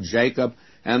tents, O Jacob,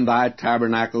 and thy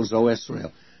tabernacles, O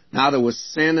Israel. Now there was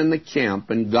sin in the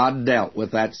camp, and God dealt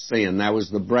with that sin. That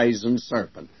was the brazen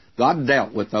serpent. God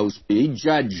dealt with those. He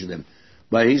judged them.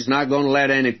 But He's not going to let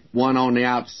anyone on the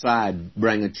outside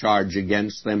bring a charge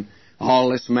against them. All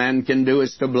this man can do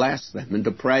is to bless them and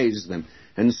to praise them.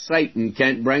 And Satan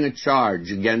can't bring a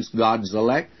charge against God's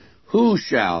elect. Who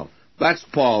shall? That's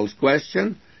Paul's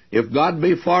question. If God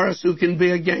be for us, who can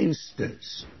be against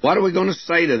us? What are we going to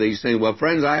say to these things? Well,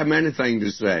 friends, I have many things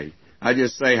to say. I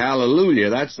just say hallelujah,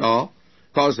 that's all.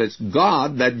 Because it's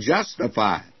God that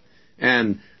justifies.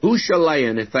 And who shall lay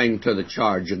anything to the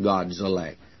charge of God's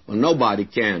elect? Well, nobody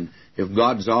can if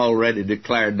God's already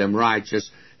declared them righteous,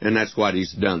 and that's what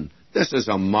He's done. This is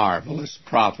a marvelous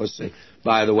prophecy,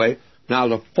 by the way. Now,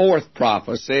 the fourth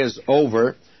prophecy is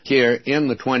over here in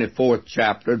the 24th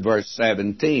chapter, verse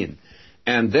 17.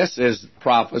 And this is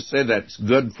prophecy that's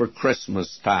good for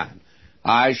Christmas time.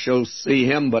 I shall see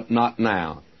him, but not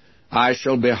now. I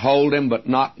shall behold him, but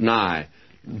not nigh.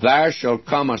 There shall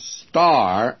come a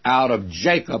star out of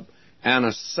Jacob, and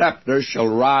a scepter shall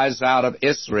rise out of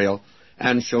Israel,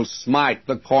 and shall smite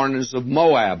the corners of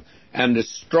Moab, and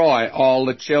destroy all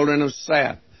the children of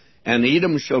Seth. And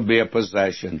Edom shall be a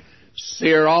possession.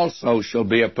 Seir also shall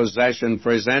be a possession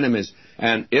for his enemies,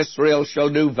 and Israel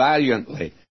shall do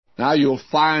valiantly. Now you'll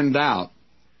find out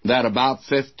that about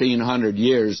 1,500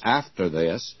 years after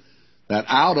this, that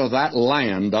out of that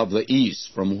land of the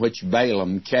east from which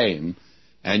Balaam came,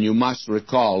 and you must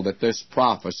recall that this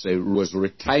prophecy was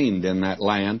retained in that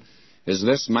land, as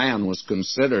this man was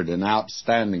considered an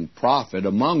outstanding prophet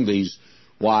among these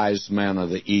wise men of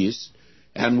the east.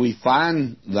 And we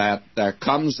find that there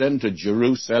comes into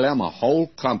Jerusalem a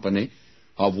whole company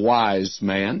of wise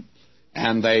men,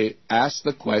 and they ask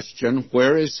the question,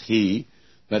 where is he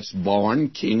that's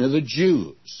born King of the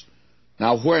Jews?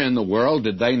 Now, where in the world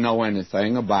did they know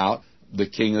anything about the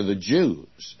King of the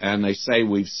Jews? And they say,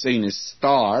 we've seen his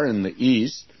star in the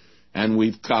east, and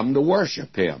we've come to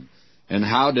worship him. And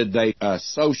how did they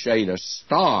associate a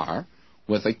star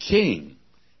with a king,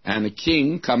 and a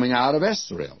king coming out of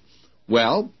Israel?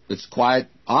 Well, it's quite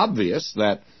obvious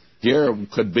that here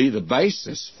could be the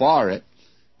basis for it,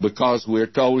 because we're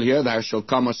told here, there shall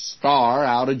come a star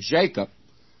out of Jacob.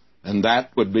 And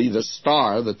that would be the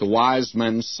star that the wise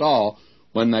men saw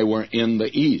when they were in the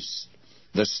east.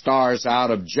 the stars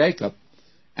out of Jacob,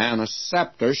 and a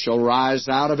scepter shall rise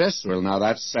out of Israel. Now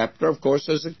that scepter, of course,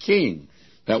 is a king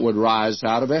that would rise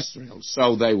out of Israel.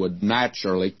 So they would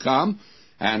naturally come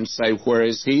and say, where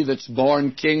is he that's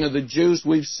born King of the Jews?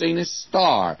 We've seen his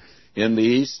star in the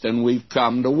east, and we've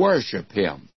come to worship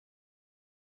him.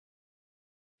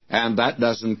 And that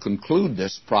doesn't conclude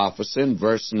this prophecy. In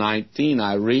verse 19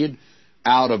 I read,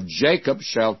 out of Jacob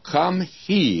shall come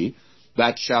he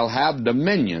that shall have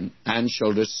dominion, and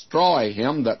shall destroy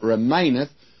him that remaineth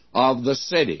of the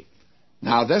city.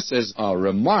 Now this is a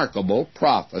remarkable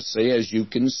prophecy, as you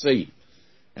can see.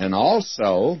 And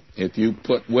also, if you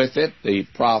put with it the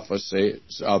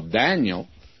prophecies of Daniel,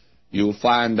 you'll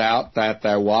find out that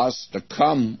there was to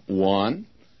come one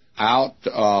out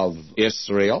of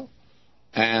Israel,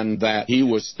 and that he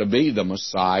was to be the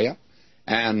Messiah.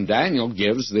 And Daniel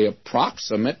gives the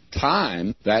approximate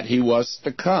time that he was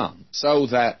to come. So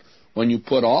that when you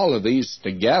put all of these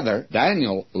together,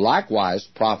 Daniel likewise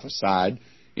prophesied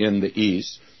in the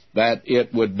east that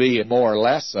it would be more or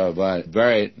less of a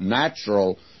very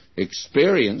natural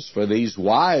experience for these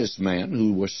wise men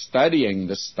who were studying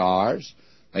the stars.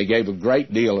 They gave a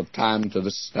great deal of time to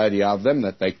the study of them,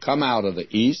 that they come out of the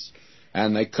east,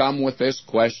 and they come with this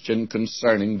question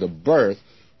concerning the birth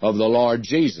of the Lord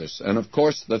Jesus. And of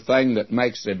course, the thing that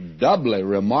makes it doubly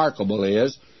remarkable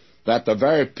is that the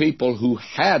very people who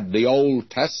had the Old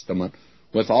Testament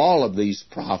with all of these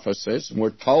prophecies and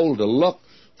were told to look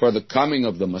for the coming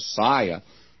of the Messiah,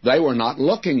 they were not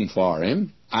looking for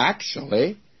him.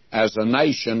 Actually, as a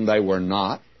nation, they were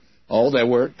not. Oh, they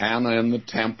were Anna in the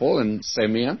temple and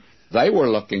Simeon. They were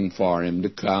looking for him to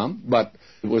come, but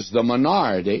it was the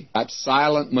minority. That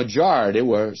silent majority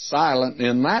were silent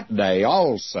in that day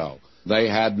also. They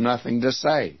had nothing to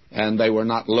say, and they were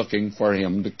not looking for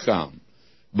him to come.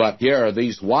 But here are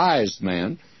these wise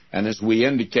men, and as we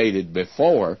indicated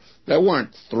before, there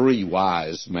weren't 3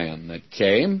 wise men that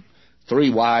came.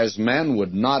 3 wise men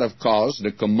would not have caused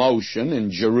a commotion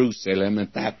in Jerusalem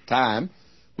at that time,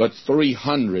 but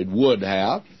 300 would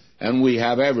have. And we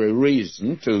have every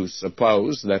reason to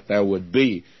suppose that there would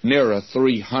be nearer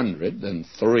 300 than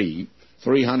 3.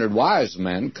 300 wise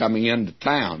men coming into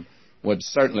town would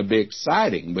certainly be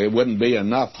exciting, but it wouldn't be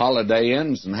enough Holiday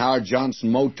Inns and Howard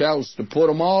Johnson motels to put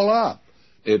them all up.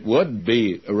 It would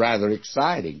be rather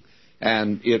exciting,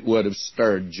 and it would have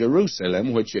stirred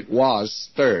Jerusalem, which it was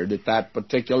stirred at that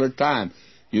particular time.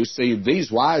 You see,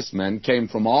 these wise men came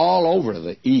from all over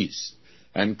the east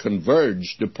and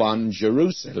converged upon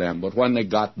Jerusalem. But when they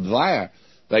got there,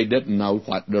 they didn't know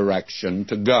what direction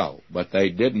to go. But they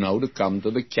did know to come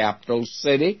to the capital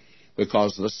city,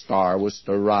 because the star was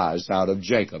to rise out of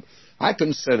Jacob. I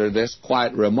consider this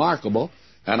quite remarkable,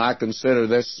 and I consider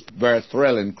this a very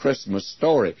thrilling Christmas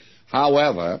story.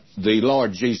 However, the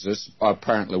Lord Jesus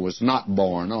apparently was not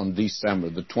born on December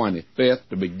the 25th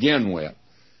to begin with.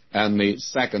 And the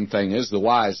second thing is, the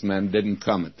wise men didn't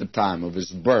come at the time of his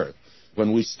birth.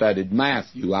 When we studied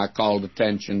Matthew, I called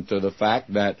attention to the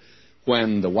fact that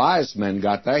when the wise men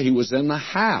got there, he was in the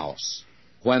house.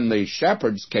 When the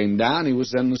shepherds came down, he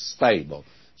was in the stable.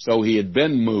 So he had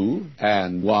been moved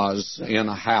and was in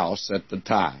a house at the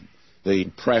time.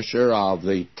 The pressure of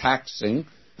the taxing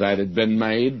that had been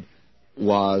made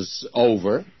was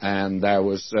over, and there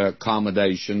was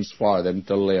accommodations for them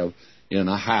to live in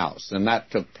a house. And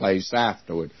that took place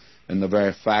afterward. And the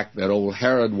very fact that old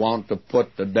Herod wanted to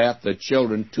put to death the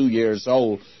children 2 years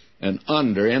old and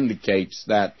under indicates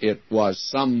that it was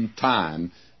some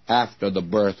time after the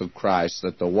birth of Christ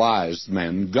that the wise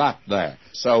men got there.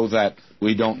 So that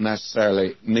we don't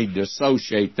necessarily need to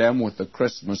associate them with the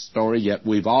Christmas story, yet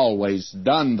we've always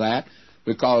done that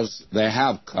because they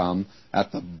have come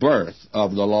at the birth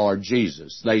of the Lord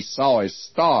Jesus. They saw his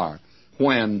star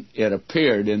when it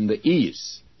appeared in the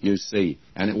east, you see.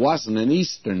 And it wasn't an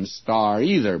eastern star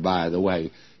either, by the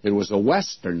way. It was a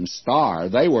western star.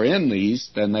 They were in the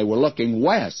east, and they were looking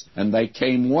west, and they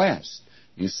came west.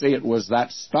 You see, it was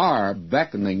that star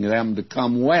beckoning them to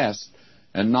come west,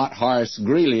 and not Horace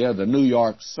Greeley of the New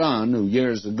York Sun, who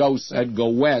years ago said, "Go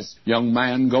west, young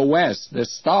man, go west."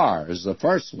 This star is the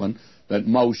first one that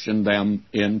motioned them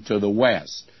into the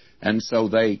west. And so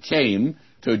they came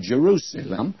to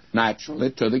Jerusalem,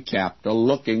 naturally to the capital,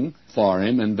 looking for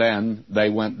him, and then they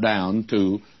went down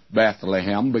to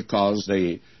Bethlehem because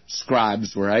the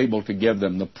scribes were able to give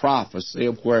them the prophecy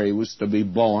of where he was to be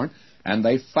born, and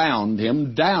they found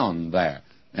him down there.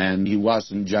 And he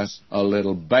wasn't just a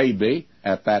little baby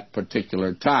at that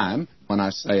particular time. When I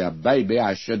say a baby,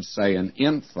 I should say an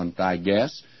infant, I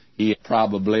guess. He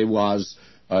probably was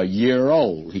a year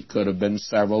old. He could have been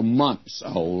several months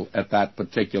old at that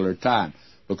particular time.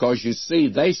 because you see,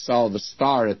 they saw the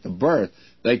star at the birth.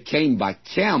 They came by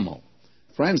camel.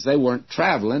 Friends, they weren't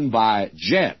traveling by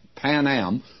jet. Pan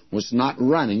Am was not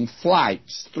running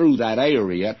flights through that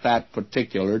area at that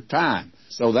particular time.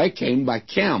 So they came by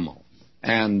camel,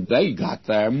 and they got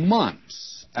there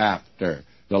months after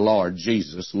the Lord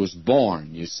Jesus was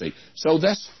born, you see. So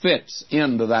this fits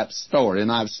into that story,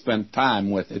 and I've spent time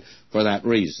with it for that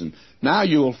reason. Now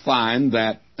you'll find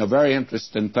that a very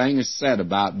interesting thing is said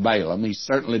about Balaam. He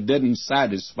certainly didn't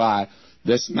satisfy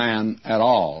this man at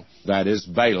all, that is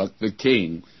Balak, the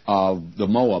king of the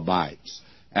Moabites.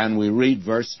 And we read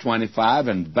verse 25,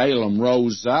 and Balaam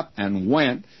rose up and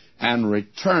went and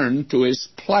returned to his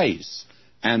place,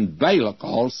 and Balak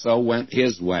also went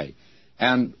his way.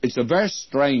 And it's a very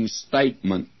strange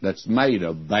statement that's made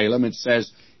of Balaam. It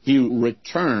says he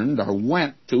returned or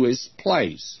went to his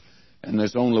place. And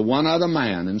there's only one other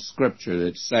man in Scripture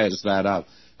that says that of,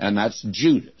 and that's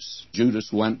Judas. Judas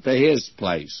went to his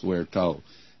place, we're told.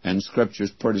 And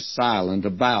Scripture's pretty silent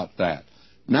about that.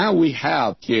 Now we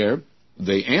have here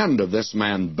the end of this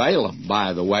man Balaam,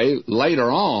 by the way.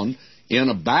 Later on, in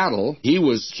a battle, he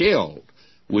was killed.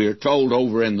 We are told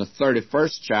over in the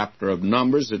 31st chapter of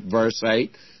Numbers at verse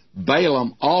 8,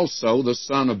 Balaam also, the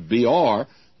son of Beor,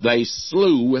 they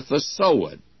slew with the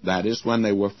sword. That is when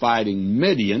they were fighting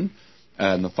Midian,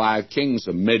 and the 5 kings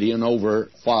of Midian over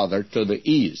farther to the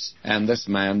east. And this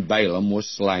man Balaam was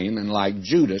slain, and like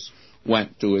Judas,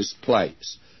 went to his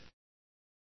place.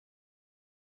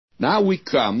 Now we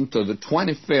come to the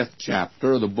 25th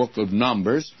chapter of the book of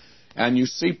Numbers, and you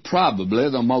see probably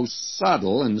the most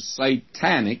subtle and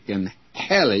satanic and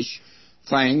hellish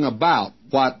thing about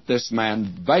what this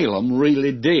man Balaam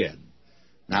really did.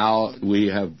 Now, we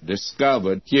have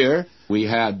discovered here, we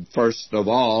had first of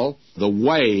all the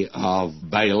way of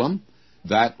Balaam.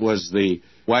 That was the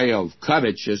way of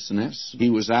covetousness. He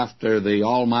was after the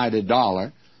almighty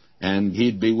dollar, and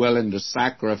he'd be willing to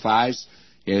sacrifice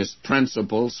his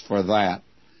principles for that.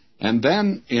 And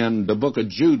then in the book of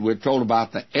Jude, we're told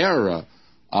about the error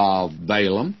of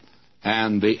Balaam.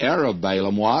 And the error of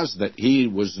Balaam was that he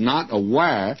was not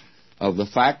aware of the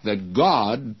fact that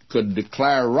God could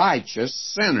declare righteous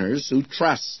sinners who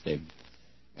trust Him.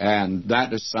 And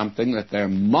that is something that there are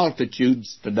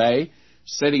multitudes today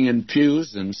sitting in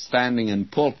pews and standing in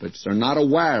pulpits are not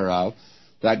aware of,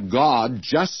 that God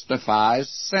justifies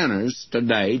sinners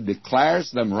today, declares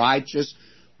them righteous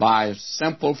by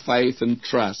simple faith and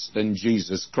trust in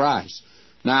Jesus Christ.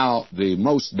 Now, the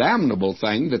most damnable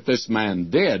thing that this man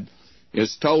did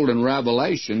is told in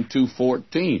Revelation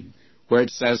 2:14, where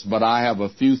it says, But I have a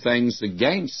few things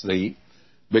against thee,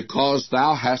 because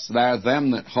thou hast there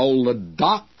them that hold the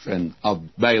doctrine of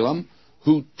Balaam,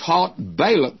 who taught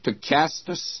Balak to cast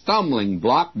a stumbling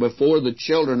block before the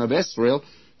children of Israel,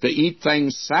 to eat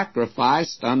things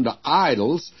sacrificed unto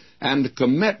idols, and to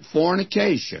commit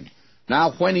fornication.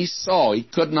 Now, when he saw he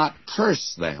could not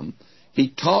curse them, he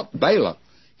taught Balak.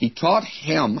 He taught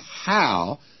him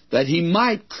how that he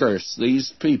might curse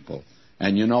these people.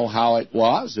 And you know how it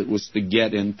was? It was to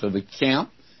get into the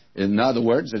camp. In other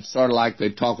words, it's sort of like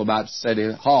they talk about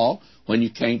City Hall, when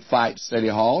you can't fight City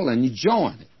Hall and you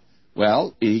join it.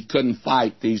 Well, he couldn't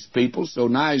fight these people, so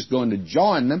now he's going to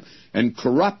join them and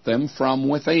corrupt them from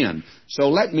within. So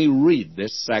let me read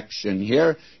this section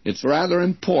here. It's rather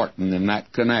important in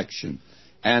that connection.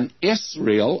 And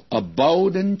Israel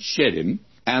abode in Chittim,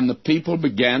 and the people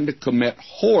began to commit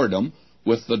whoredom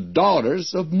with the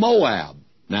daughters of Moab.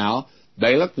 Now,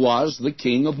 Balak was the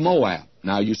king of Moab.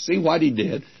 Now, you see what he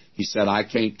did. He said, I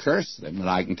can't curse them, but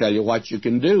I can tell you what you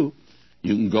can do.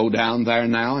 You can go down there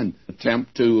now and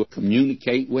attempt to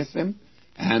communicate with them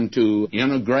and to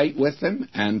integrate with them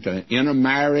and to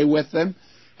intermarry with them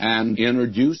and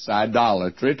introduce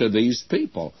idolatry to these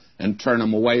people and turn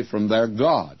them away from their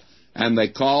God. And they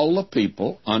called the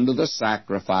people unto the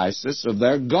sacrifices of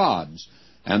their gods.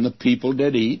 And the people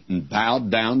did eat and bowed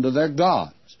down to their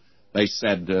gods. They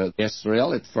said to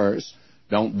Israel at first,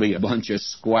 don't be a bunch of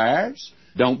squares.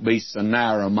 Don't be so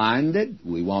narrow-minded.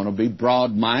 We want to be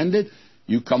broad-minded.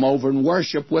 You come over and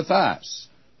worship with us.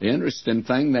 The interesting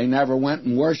thing, they never went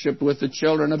and worshiped with the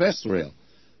children of Israel.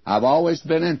 I've always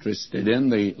been interested in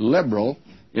the liberal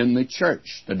in the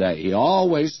church today. He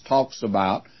always talks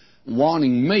about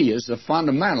wanting me as a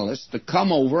fundamentalist to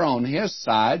come over on his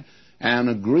side and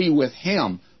agree with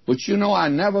him. But you know,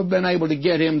 I've never been able to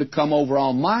get him to come over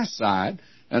on my side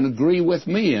and agree with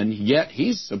me, and yet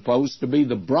he's supposed to be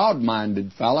the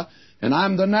broad-minded fella, and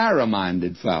I'm the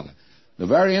narrow-minded fella. The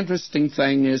very interesting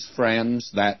thing is,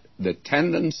 friends, that the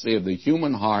tendency of the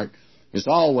human heart is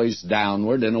always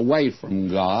downward and away from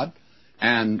God,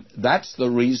 And that's the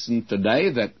reason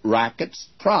today that rackets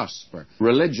prosper.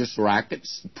 Religious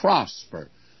rackets prosper.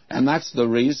 And that's the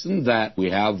reason that we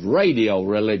have radio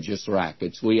religious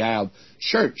rackets. We have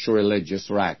church religious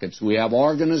rackets. We have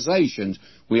organizations.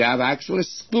 We have actually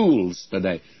schools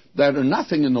today that are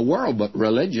nothing in the world but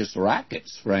religious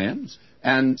rackets, friends.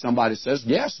 And somebody says,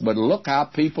 yes, but look how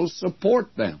people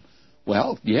support them.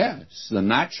 Well, yes, the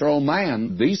natural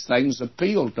man, these things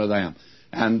appeal to them.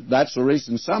 And that's the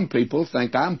reason some people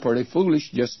think I'm pretty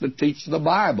foolish just to teach the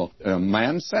Bible. A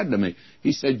man said to me,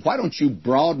 he said, why don't you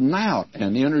broaden out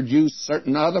and introduce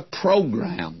certain other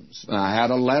programs? I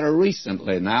had a letter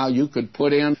recently. Now you could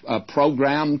put in a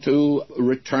program to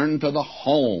return to the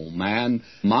home. And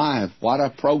what a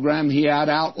program he had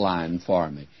outlined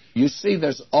for me. You see,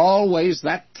 there's always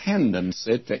that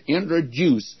tendency to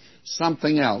introduce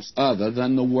something else other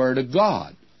than the Word of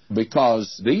God.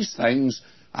 Because these things,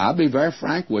 I'll be very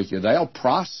frank with you, they'll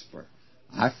prosper.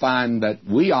 I find that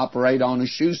we operate on a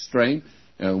shoestring.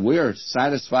 We're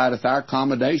satisfied with our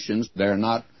accommodations. They're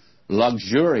not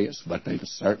luxurious, but they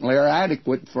certainly are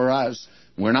adequate for us.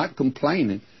 We're not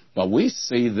complaining. But we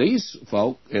see these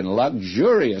folk in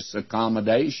luxurious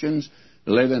accommodations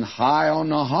living high on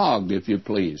the hog, if you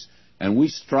please. And we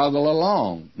struggle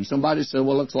along. And somebody said,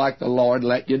 well, looks like the Lord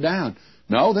let you down.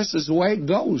 No, this is the way it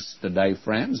goes today,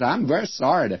 friends. I'm very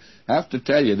sorry to have to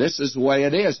tell you, this is the way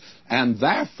it is. And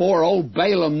therefore, old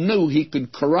Balaam knew he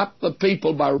could corrupt the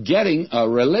people by getting a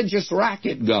religious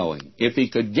racket going. If he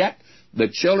could get the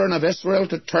children of Israel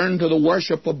to turn to the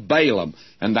worship of Balaam.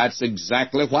 And that's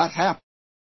exactly what happened.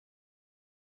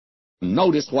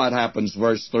 Notice what happens,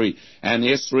 verse 3. And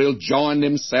Israel joined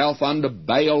himself unto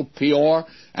Baal Peor,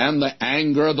 and the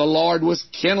anger of the Lord was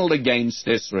kindled against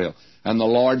Israel. And the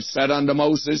Lord said unto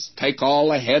Moses, take all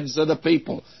the heads of the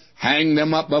people, hang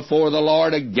them up before the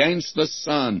Lord against the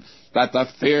sun, that the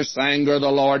fierce anger of the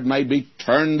Lord may be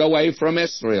turned away from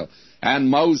Israel.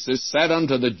 And Moses said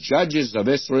unto the judges of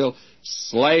Israel,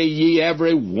 slay ye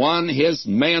every one his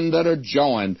men that are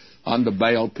joined unto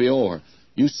Baal Peor.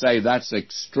 You say that's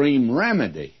extreme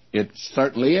remedy. It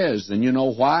certainly is. And you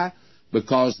know why?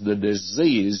 Because the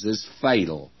disease is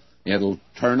fatal. It'll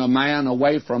turn a man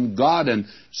away from God and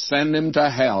send him to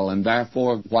hell. And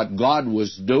therefore, what God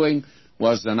was doing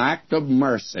was an act of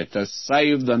mercy to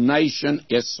save the nation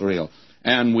Israel.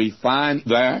 And we find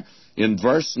there in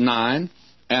verse 9,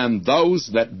 and those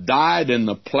that died in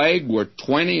the plague were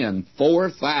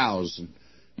 24,000.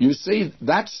 You see,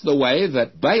 that's the way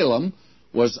that Balaam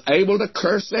was able to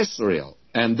curse Israel.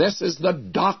 And this is the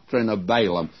doctrine of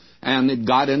Balaam. And it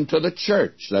got into the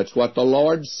church. That's what the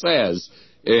Lord says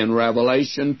in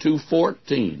Revelation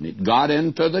 2:14. It got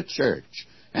into the church.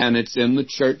 And it's in the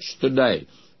church today.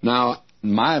 Now,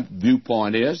 my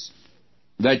viewpoint is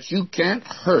that you can't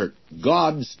hurt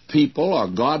God's people or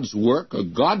God's work or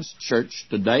God's church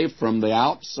today from the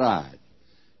outside.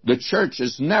 The church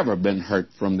has never been hurt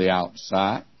from the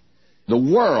outside. The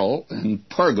world in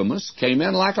Pergamos came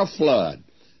in like a flood,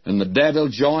 and the devil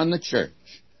joined the church.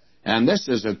 And this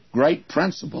is a great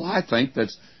principle, I think,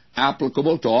 that's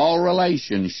applicable to all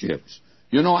relationships.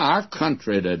 You know, our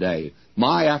country today,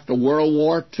 after World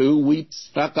War II, we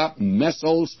stuck up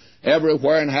missiles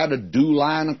everywhere and had a dew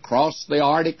line across the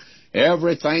Arctic,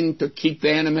 everything to keep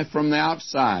the enemy from the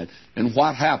outside. And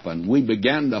what happened? We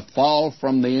began to fall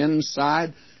from the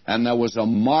inside, and there was a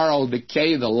moral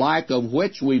decay, the like of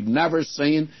which we've never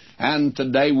seen. And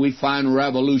today we find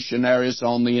revolutionaries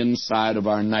on the inside of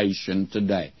our nation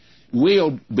today.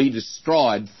 We'll be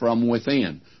destroyed from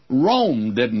within.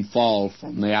 Rome didn't fall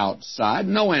from the outside.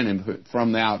 No enemy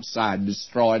from the outside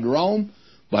destroyed Rome,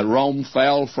 but Rome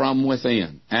fell from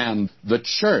within. And the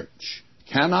church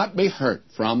cannot be hurt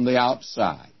from the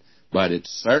outside, but it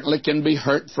certainly can be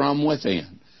hurt from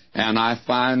within. And I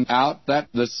find out that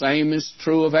the same is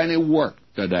true of any work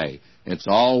today. It's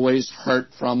always hurt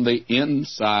from the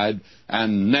inside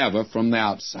and never from the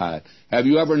outside. Have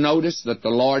you ever noticed that the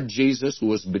Lord Jesus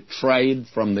was betrayed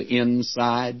from the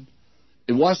inside?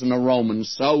 It wasn't a Roman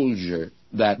soldier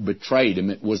that betrayed him.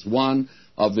 It was one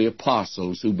of the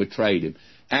apostles who betrayed him.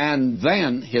 And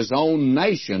then his own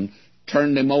nation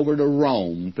turned him over to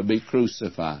Rome to be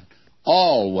crucified.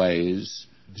 Always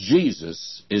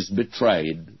Jesus is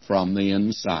betrayed from the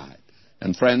inside.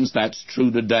 And friends, that's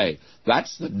true today.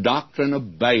 That's the doctrine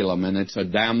of Balaam, and it's a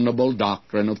damnable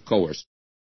doctrine, of course.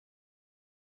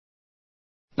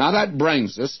 Now that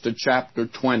brings us to chapter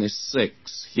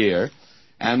 26 here,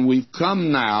 and we've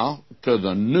come now to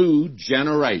the new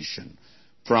generation.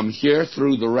 From here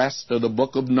through the rest of the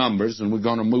book of Numbers, and we're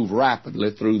going to move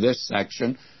rapidly through this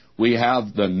section, we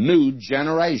have the new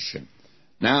generation.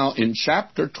 Now, in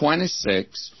chapter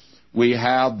 26, we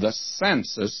have the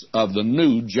census of the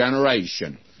new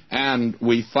generation. And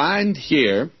we find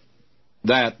here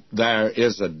that there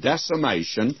is a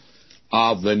decimation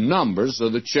of the numbers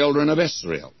of the children of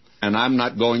Israel. And I'm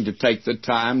not going to take the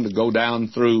time to go down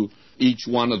through each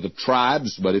one of the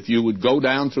tribes, but if you would go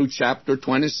down through chapter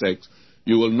 26,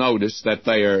 you will notice that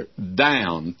they are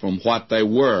down from what they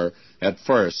were at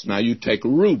first. Now you take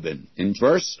Reuben. In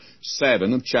verse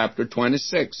 7 of chapter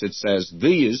 26, it says,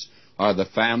 "These are the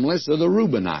families of the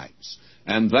Reubenites,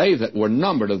 and they that were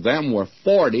numbered of them were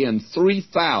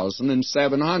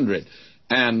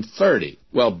 43,730.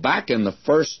 Well, back in the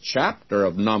first chapter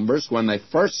of Numbers, when they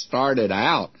first started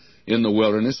out in the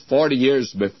wilderness, 40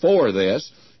 years before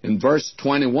this, in verse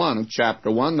 21 of chapter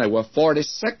 1, they were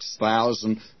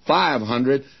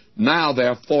 46,500. Now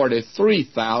they're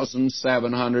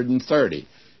 43,730.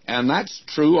 And that's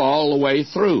true all the way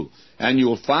through. And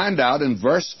you'll find out in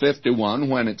verse 51,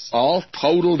 when it's all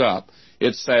totaled up,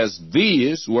 it says,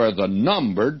 "These were the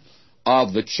numbered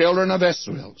of the children of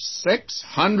Israel,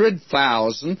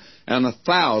 600,000 and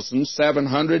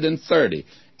 1,730.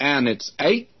 And it's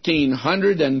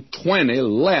 1,820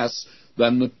 less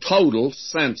than the total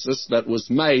census that was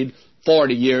made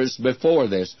 40 years before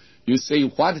this." You see,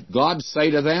 what did God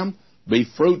say to them? Be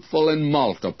fruitful and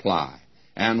multiply.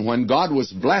 And when God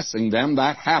was blessing them,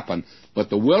 that happened. But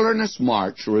the wilderness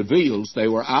march reveals they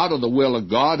were out of the will of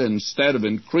God. Instead of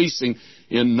increasing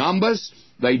in numbers,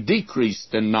 they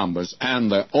decreased in numbers. And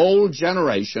the old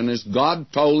generation, as God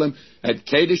told them at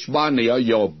Kadesh Barnea,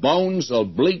 "Your bones will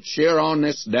bleach here on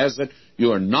this desert.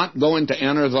 You are not going to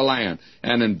enter the land."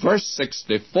 And in verse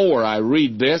 64, I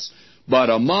read this, "But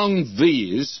among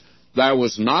these there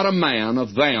was not a man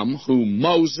of them whom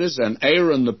Moses and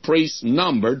Aaron the priest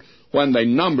numbered when they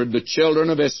numbered the children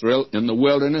of Israel in the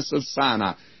wilderness of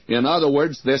Sinai." In other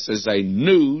words, this is a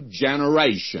new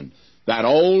generation. That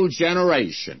old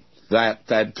generation that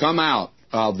had come out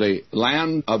of the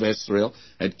land of Israel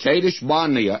at Kadesh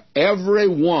Barnea, every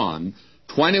one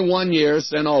 21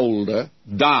 years and older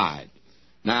died.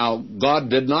 Now, God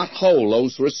did not hold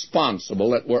those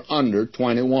responsible that were under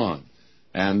 21.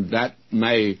 And that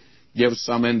may give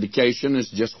some indication as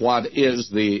just what is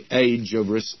the age of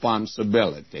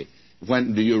responsibility.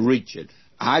 When do you reach it?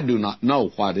 I do not know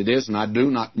what it is, and I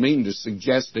do not mean to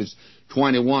suggest it's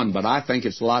 21, but I think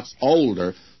it's lots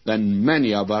older than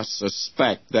many of us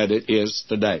suspect that it is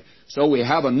today. So we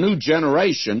have a new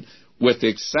generation with the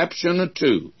exception of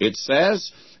two. It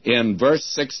says in verse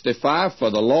 65, "For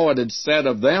the Lord had said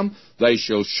of them, they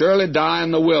shall surely die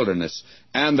in the wilderness,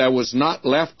 and there was not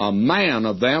left a man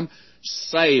of them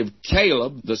save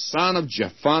Caleb the son of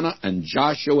Jephunneh and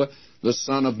Joshua the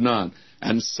son of Nun."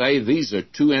 And say these are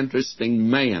two interesting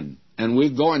men, and we're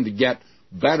going to get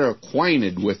better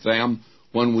acquainted with them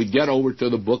when we get over to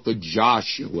the book of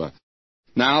Joshua.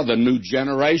 Now, the new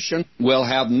generation will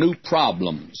have new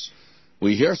problems.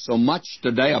 We hear so much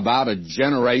today about a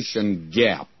generation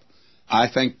gap. I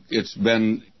think it's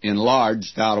been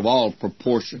enlarged out of all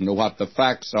proportion to what the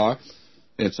facts are.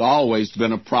 It's always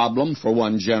been a problem for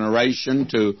one generation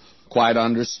to quite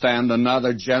understand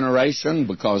another generation,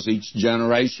 because each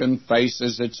generation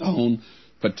faces its own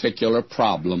particular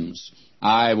problems.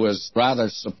 I was rather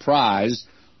surprised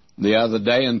the other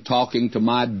day in talking to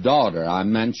my daughter. I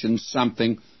mentioned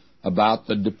something about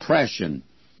the Depression,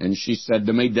 and she said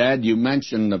to me, "Dad, you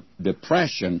mentioned the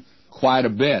Depression quite a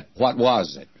bit. What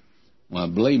was it?" Well,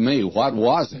 believe me, what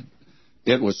was it?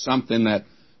 It was something that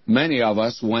many of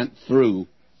us went through,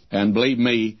 and believe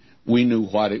me, we knew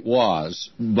what it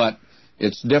was. But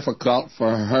it's difficult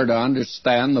for her to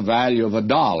understand the value of a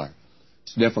dollar.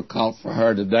 It's difficult for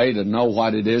her today to know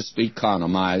what it is to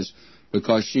economize,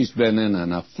 because she's been in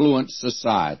an affluent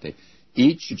society.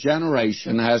 Each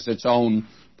generation has its own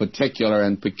particular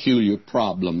and peculiar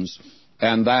problems,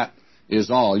 and that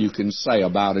is all you can say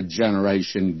about a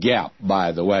generation gap,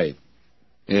 by the way.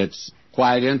 It's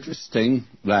quite interesting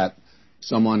that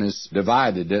someone has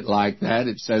divided it like that.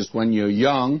 It says when you're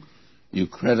young, you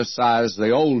criticize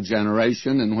the old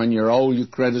generation, and when you're old, you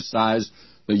criticize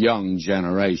the young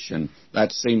generation.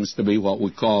 That seems to be what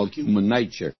we call human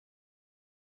nature.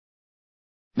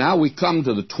 Now we come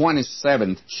to the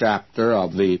 27th chapter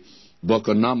of the book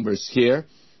of Numbers here,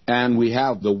 and we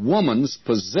have the woman's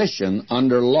position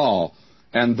under law.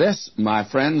 And this, my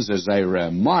friends, is a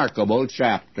remarkable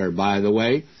chapter, by the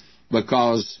way,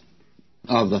 because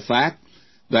of the fact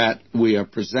that we are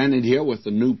presented here with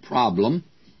a new problem,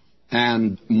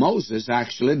 and Moses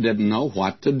actually didn't know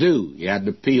what to do. He had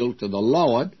to appeal to the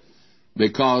Lord,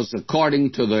 because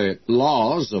according to the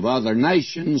laws of other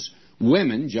nations,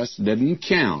 women just didn't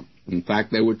count. In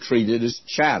fact, they were treated as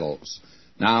chattels.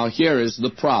 Now, here is the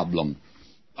problem.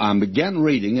 I begin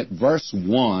reading at verse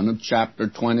 1 of chapter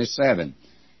 27.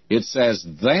 It says,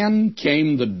 Then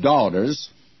came the daughters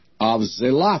of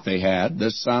Zelophehad, the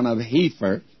son of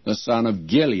Hepher, the son of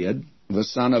Gilead, the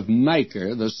son of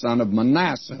Machir, the son of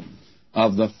Manasseh,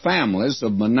 of the families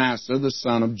of Manasseh, the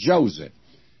son of Joseph.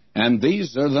 And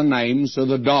these are the names of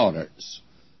the daughters: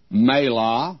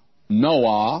 Mahlah,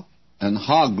 Noah, and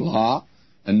Hoglah,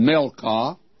 and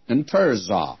Milcah, and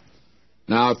Tirzah.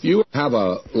 Now, if you have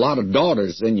a lot of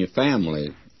daughters in your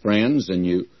family, friends, and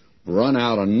you run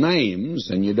out of names,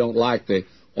 and you don't like the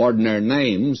ordinary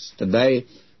names today,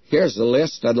 here's a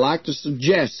list I'd like to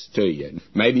suggest to you.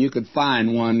 Maybe you could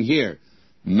find one here: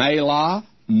 Mahlah,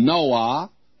 Noah,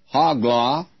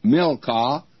 Hoglah,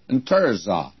 Milcah, and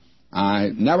Tirzah. I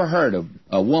never heard of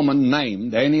a woman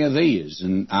named any of these,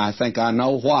 and I think I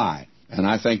know why. And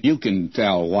I think you can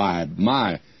tell why.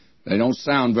 They don't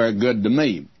sound very good to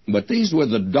me. But these were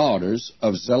the daughters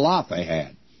of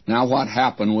Zelophehad. Now what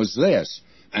happened was this,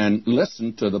 and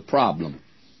listen to the problem.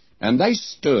 And they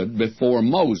stood before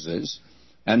Moses,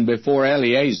 and before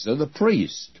Eleazar the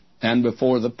priest, and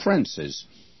before the princes,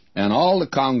 and all the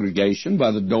congregation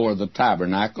by the door of the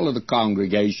tabernacle of the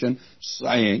congregation,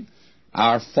 saying,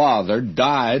 Our father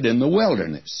died in the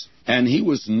wilderness, and he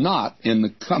was not in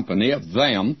the company of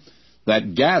them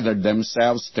that gathered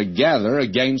themselves together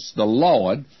against the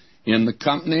Lord in the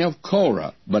company of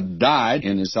Korah, but died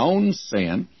in his own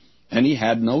sin, and he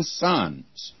had no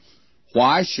sons.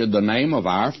 Why should the name of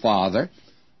our father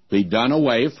be done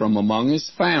away from among his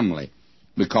family,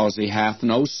 because he hath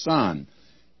no son?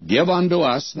 Give unto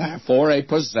us therefore a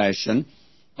possession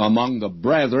among the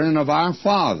brethren of our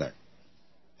father.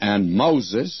 And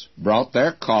Moses brought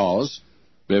their cause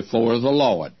before the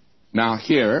Lord. Now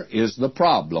here is the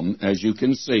problem, as you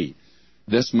can see.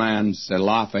 This man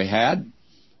Zelophehad,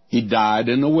 he died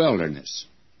in the wilderness,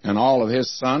 and all of his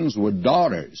sons were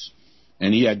daughters,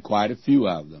 and he had quite a few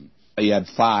of them. He had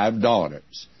 5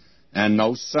 daughters and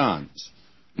no sons.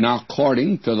 Now,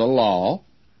 according to the law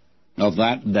of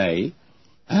that day,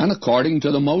 and according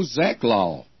to the Mosaic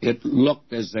law, it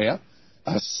looked as if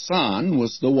a son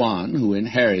was the one who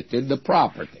inherited the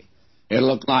property. It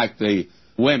looked like the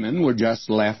women were just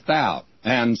left out,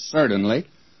 and certainly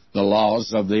the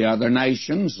laws of the other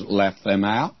nations left them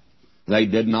out. They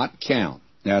did not count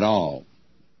at all.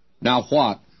 Now,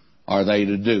 what are they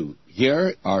to do?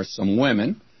 Here are some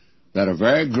women that are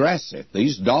very aggressive.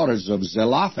 These daughters of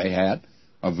Zelophehad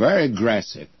are very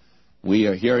aggressive. We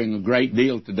are hearing a great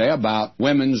deal today about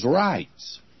women's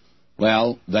rights.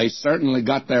 Well, they certainly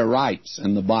got their rights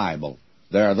in the Bible.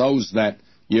 There are those that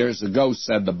years ago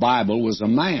said the Bible was a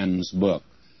man's book.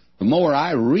 The more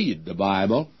I read the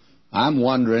Bible, I'm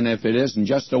wondering if it isn't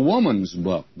just a woman's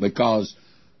book, because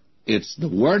it's the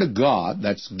Word of God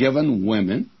that's given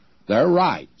women their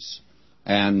rights.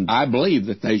 And I believe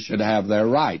that they should have their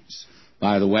rights,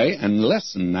 by the way. And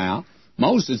listen now,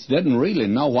 Moses didn't really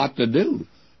know what to do.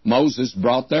 Moses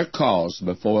brought their cause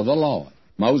before the Lord.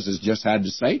 Moses just had to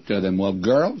say to them, Well,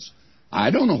 girls,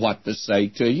 I don't know what to say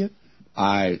to you.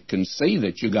 I can see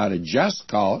that you got a just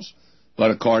cause,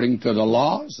 but according to the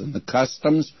laws and the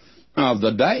customs of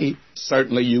the day,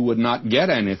 certainly you would not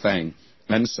get anything.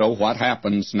 And so what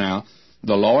happens now?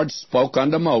 The Lord spoke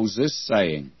unto Moses,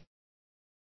 saying,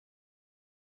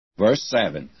 verse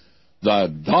 7,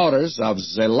 The daughters of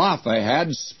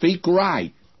Zelophehad speak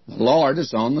right. The Lord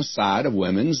is on the side of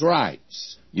women's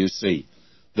rights, you see.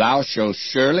 Thou shalt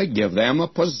surely give them a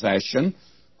possession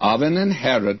of an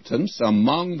inheritance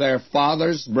among their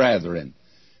father's brethren,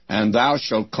 and thou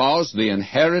shalt cause the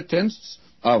inheritance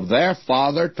of their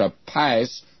father to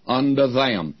pass unto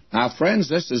them. Now, friends,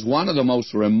 this is one of the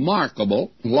most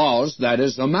remarkable laws that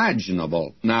is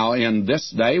imaginable. Now, in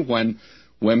this day, when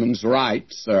women's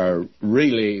rights are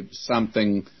really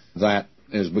something that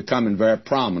is becoming very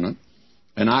prominent,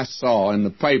 and I saw in the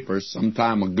papers some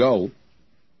time ago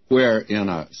where in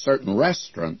a certain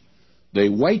restaurant, the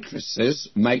waitresses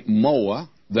make more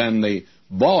than the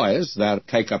boys that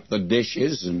take up the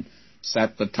dishes and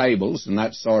set the tables and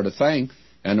that sort of thing.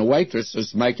 And the waitress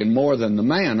is making more than the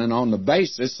man. And on the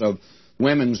basis of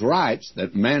women's rights,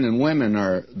 that men and women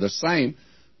are the same,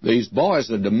 these boys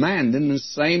are demanding the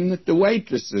same that the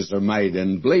waitresses are made.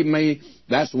 And believe me,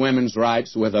 that's women's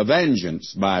rights with a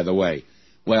vengeance, by the way.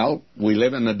 Well, we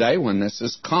live in a day when this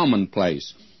is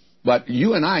commonplace. But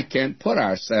you and I can't put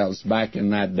ourselves back in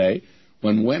that day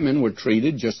when women were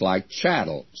treated just like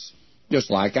chattels, just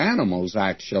like animals,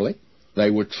 actually. They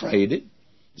were traded.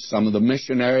 Some of the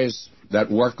missionaries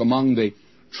that work among the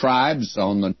tribes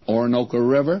on the Orinoco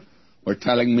River were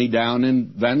telling me down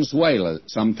in Venezuela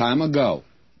some time ago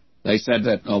They said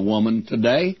that a woman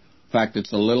today, in fact,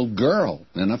 it's a little girl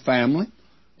in a family,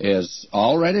 is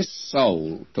already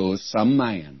sold to some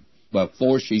man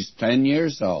before she's 10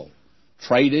 years old,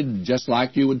 traded just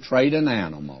like you would trade an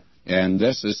animal. And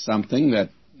this is something that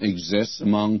exists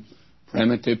among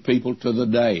primitive people to the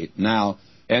day. Now,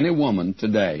 any woman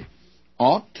today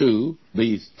ought to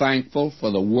be thankful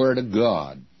for the Word of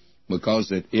God,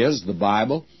 because it is the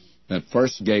Bible that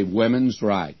first gave women's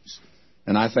rights.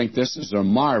 And I think this is a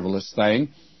marvelous thing.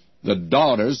 The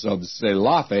daughters of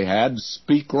Zelophehad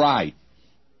speak right.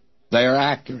 They are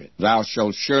accurate. Thou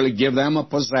shalt surely give them a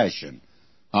possession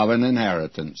of an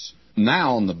inheritance.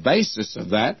 Now, on the basis of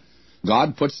that,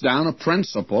 God puts down a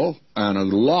principle and a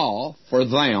law for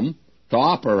them to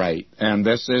operate. And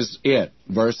this is it.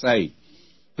 Verse 8.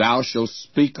 Thou shalt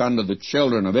speak unto the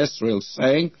children of Israel,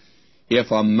 saying,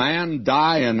 If a man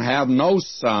die and have no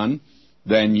son,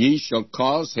 then ye shall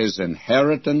cause his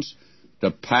inheritance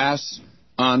to pass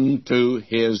unto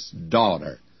his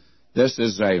daughter. This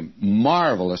is a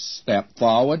marvelous step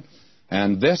forward,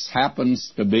 and this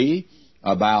happens to be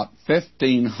about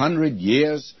 1,500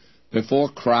 years before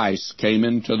Christ came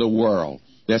into the world.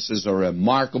 This is a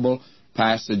remarkable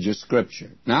passage of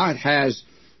Scripture. Now, it has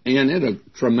in it a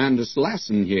tremendous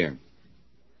lesson here.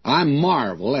 I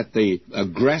marvel at the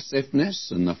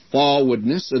aggressiveness and the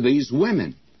forwardness of these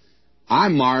women. I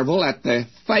marvel at the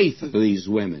faith of these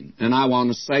women, and I want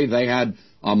to say they had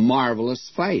a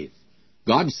marvelous faith.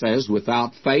 God says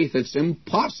without faith it's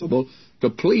impossible to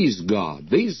please God.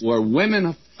 These were women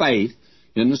of faith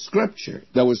in the Scripture.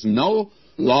 There was no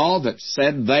law that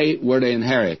said they were to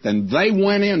inherit. And they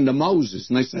went in to Moses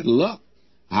and they said, Look,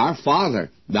 our father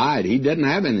died. He didn't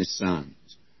have any sons.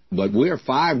 But we're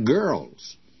 5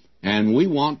 girls, and we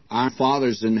want our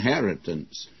father's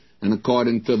inheritance. And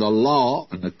according to the law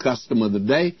and the custom of the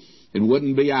day, it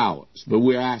wouldn't be ours, but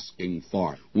we're asking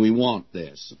for it. We want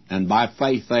this. And by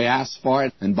faith they asked for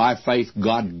it, and by faith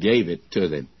God gave it to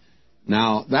them.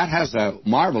 Now, that has a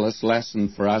marvelous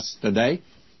lesson for us today.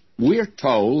 We're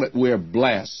told that we're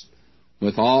blessed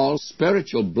with all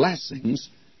spiritual blessings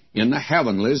in the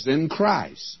heavenlies in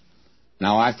Christ.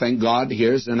 Now, I think God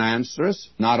hears and answers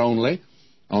not only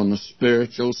on the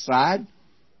spiritual side,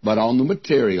 but on the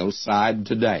material side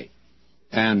today.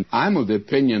 And I'm of the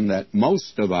opinion that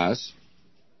most of us,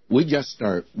 we just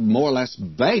are more or less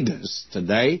beggars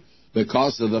today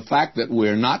because of the fact that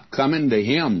we're not coming to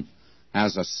Him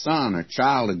as a son or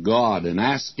child of God and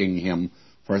asking Him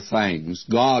for things.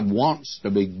 God wants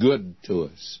to be good to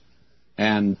us.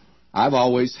 And I've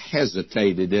always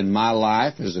hesitated in my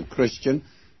life as a Christian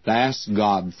to ask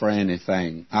God for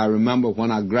anything. I remember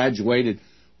when I graduated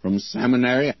from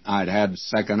seminary, I'd had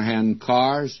second-hand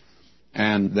cars,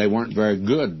 and they weren't very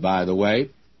good, by the way.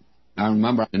 I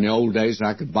remember in the old days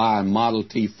I could buy a Model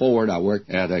T Ford. I worked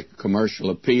at a commercial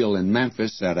appeal in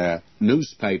Memphis at a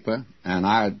newspaper, and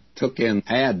I took in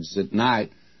ads at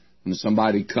night, and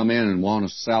somebody'd come in and want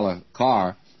to sell a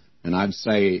car, and I'd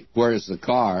say, Where's the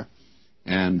car?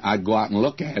 And I'd go out and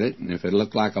look at it, and if it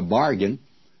looked like a bargain,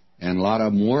 and a lot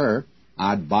of them were,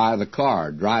 I'd buy the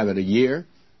car, drive it a year,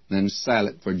 then sell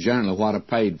it for generally what I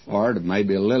paid for it,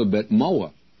 maybe a little bit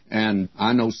more. And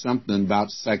I know something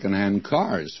about second-hand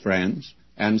cars, friends.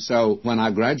 And so when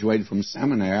I graduated from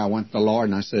seminary, I went to the Lord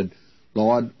and I said,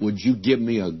 Lord, would you give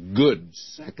me a good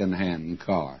second-hand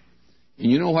car?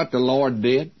 And you know what the Lord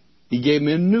did? He gave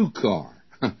me a new car.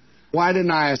 Why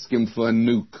didn't I ask Him for a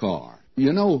new car?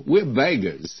 You know, we're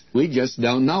beggars. We just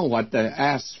don't know what to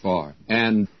ask for.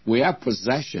 And we have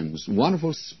possessions,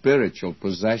 wonderful spiritual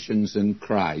possessions in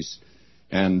Christ.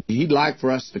 And He'd like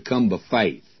for us to come by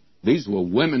faith. These were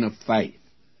women of faith.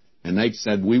 And they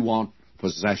said, we want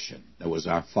possession. That was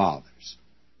our fathers.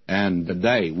 And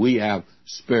today we have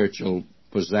spiritual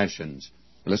possessions.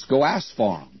 Let's go ask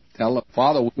for them. Tell the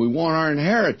Father, we want our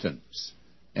inheritance.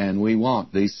 And we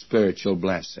want these spiritual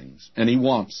blessings. And He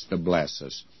wants to bless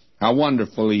us. How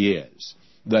wonderful He is.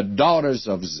 The daughters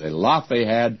of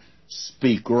Zelophehad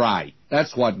speak right.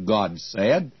 That's what God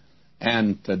said.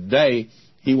 And today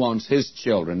He wants His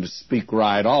children to speak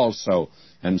right also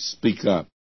and speak up.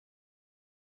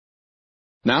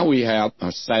 Now we have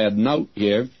a sad note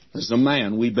here. There's a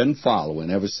man we've been following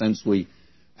ever since we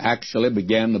actually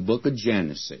began the book of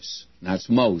Genesis. That's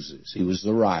Moses. He was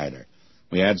the writer.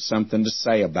 We had something to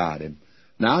say about him.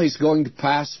 Now he's going to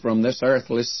pass from this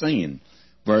earthly scene.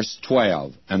 Verse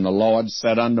 12, And the Lord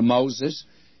said unto Moses,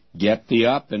 Get thee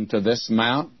up into this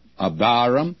mount,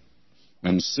 Abarim,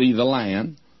 and see the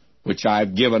land, which I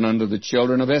have given unto the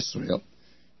children of Israel.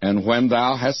 And when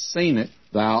thou hast seen it,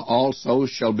 thou also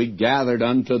shalt be gathered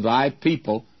unto thy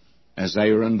people, as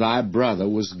Aaron thy brother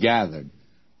was gathered.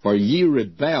 For ye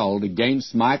rebelled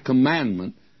against my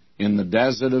commandment in the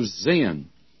desert of Zin,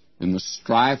 in the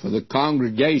strife of the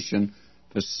congregation,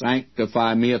 to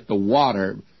sanctify me at the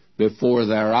water before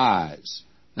their eyes.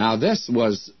 Now this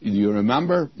was, you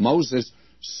remember, Moses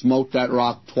smote that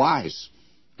rock twice,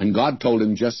 and God told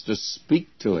him just to speak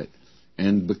to it.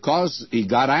 And because he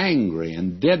got angry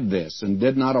and did this and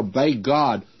did not obey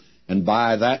God, and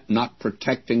by that not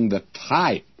protecting the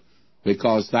type,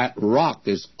 because that rock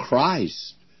is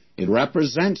Christ. It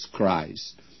represents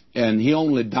Christ. And he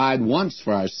only died once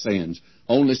for our sins,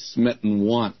 only smitten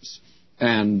once.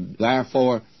 And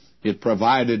therefore, it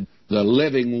provided the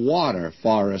living water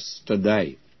for us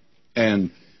today.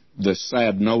 And the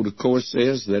sad note, of course,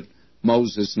 is that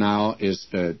Moses now is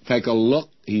to take a look.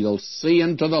 He'll see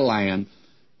into the land,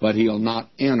 but he'll not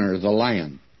enter the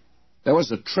land. There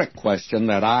was a trick question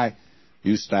that I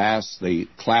used to ask the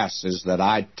classes that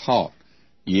I taught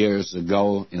years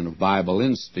ago in a Bible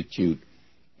Institute.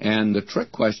 And the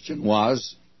trick question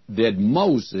was, did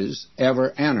Moses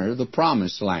ever enter the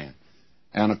Promised Land?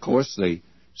 And, of course, the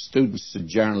students would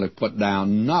generally put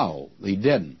down, no, he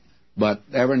didn't. But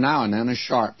every now and then a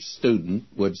sharp student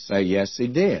would say, yes, he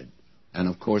did. And,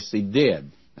 of course, he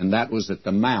did. And that was at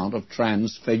the Mount of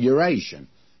Transfiguration.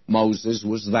 Moses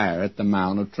was there at the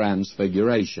Mount of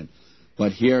Transfiguration.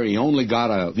 But here he only got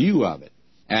a view of it,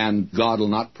 and God will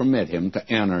not permit him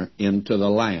to enter into the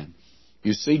land.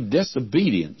 You see,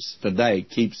 disobedience today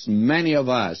keeps many of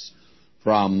us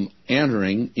from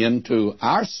entering into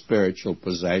our spiritual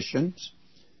possessions.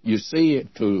 You see,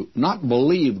 to not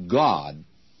believe God,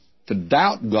 to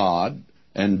doubt God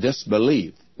and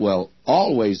disbelief will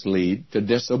always lead to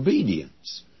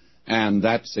disobedience. And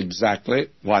that's exactly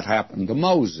what happened to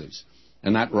Moses.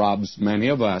 And that robs many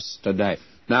of us today.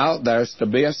 Now, there's to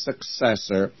be a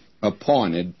successor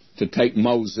appointed to take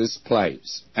Moses'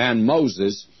 place. And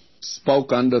Moses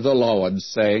spoke unto the Lord,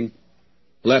 saying,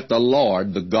 Let the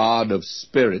Lord, the God of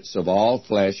spirits of all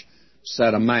flesh,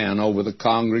 set a man over the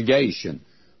congregation,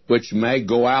 which may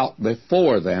go out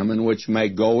before them, and which may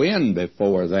go in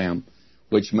before them,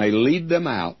 which may lead them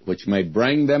out, which may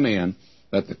bring them in,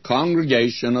 that the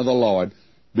congregation of the Lord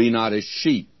be not as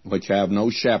sheep which have no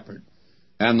shepherd.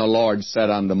 And the Lord said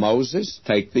unto Moses,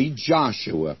 Take thee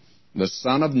Joshua, the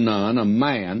son of Nun, a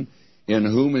man in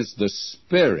whom is the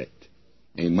Spirit.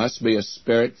 He must be a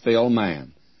Spirit-filled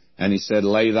man. And he said,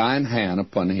 Lay thine hand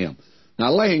upon him.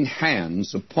 Now, laying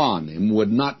hands upon him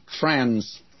would not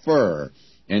transfer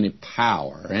any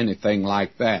power or anything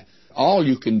like that. All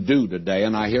you can do today,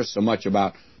 and I hear so much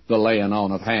about the laying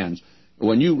on of hands,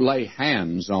 when you lay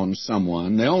hands on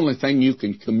someone, the only thing you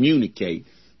can communicate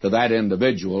to that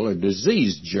individual are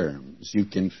disease germs. You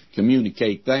can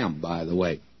communicate them, by the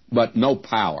way, but no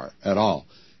power at all.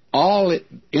 All it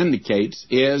indicates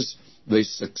is the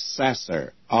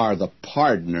successor or the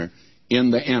partner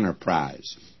in the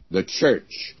enterprise. The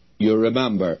church, you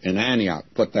remember, in Antioch,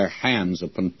 put their hands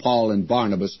upon Paul and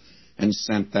Barnabas and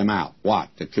sent them out. What?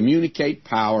 To communicate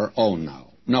power? Oh,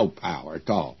 no. No power at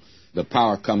all. The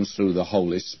power comes through the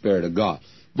Holy Spirit of God.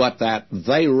 But that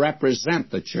they represent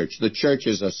the church. The church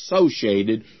is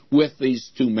associated with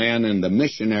these two men in the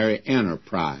missionary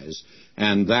enterprise.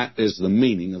 And that is the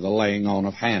meaning of the laying on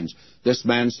of hands. This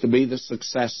man's to be the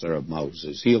successor of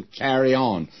Moses. He'll carry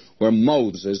on where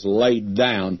Moses laid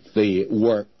down the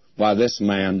work, while this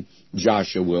man,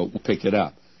 Joshua, will pick it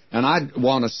up. And I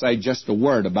want to say just a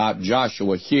word about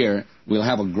Joshua here. We'll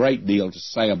have a great deal to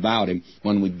say about him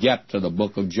when we get to the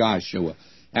book of Joshua.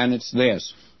 And it's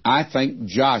this. I think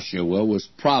Joshua was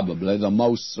probably the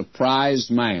most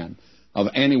surprised man of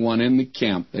anyone in the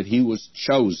camp that he was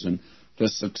chosen to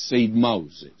succeed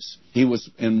Moses. He was,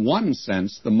 in one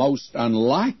sense, the most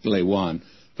unlikely one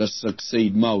to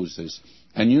succeed Moses.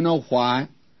 And you know why?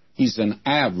 He's an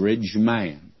average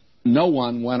man. No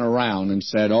one went around and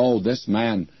said, oh, this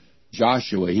man,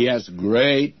 Joshua, he has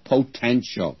great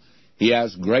potential. He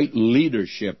has great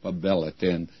leadership ability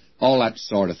and all that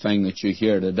sort of thing that you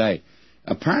hear today.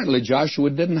 Apparently,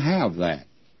 Joshua didn't have that.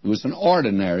 He was an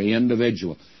ordinary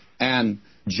individual. And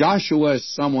Joshua, as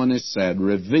someone has said,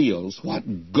 reveals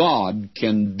what God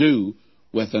can do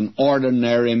with an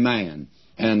ordinary man.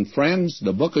 And friends,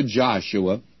 the book of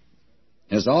Joshua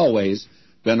has always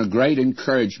been a great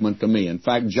encouragement to me. In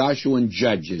fact, Joshua and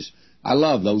Judges, I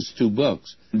love those two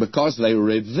books because they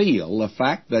reveal the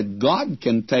fact that God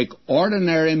can take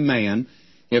ordinary men,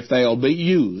 if they'll be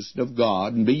used of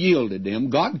God and be yielded to Him,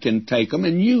 God can take them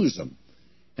and use them.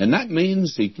 And that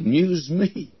means He can use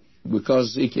me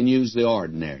because He can use the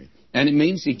ordinary. And it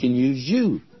means He can use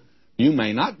you. You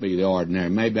may not be the ordinary.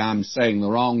 Maybe I'm saying the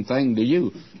wrong thing to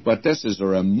you. But this is a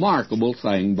remarkable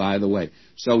thing, by the way.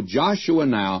 So Joshua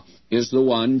now is the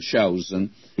one chosen.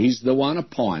 He's the one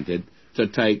appointed to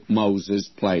take Moses'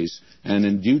 place. And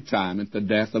in due time, at the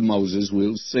death of Moses,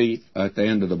 we'll see at the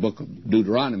end of the book of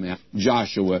Deuteronomy,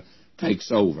 Joshua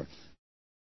takes over.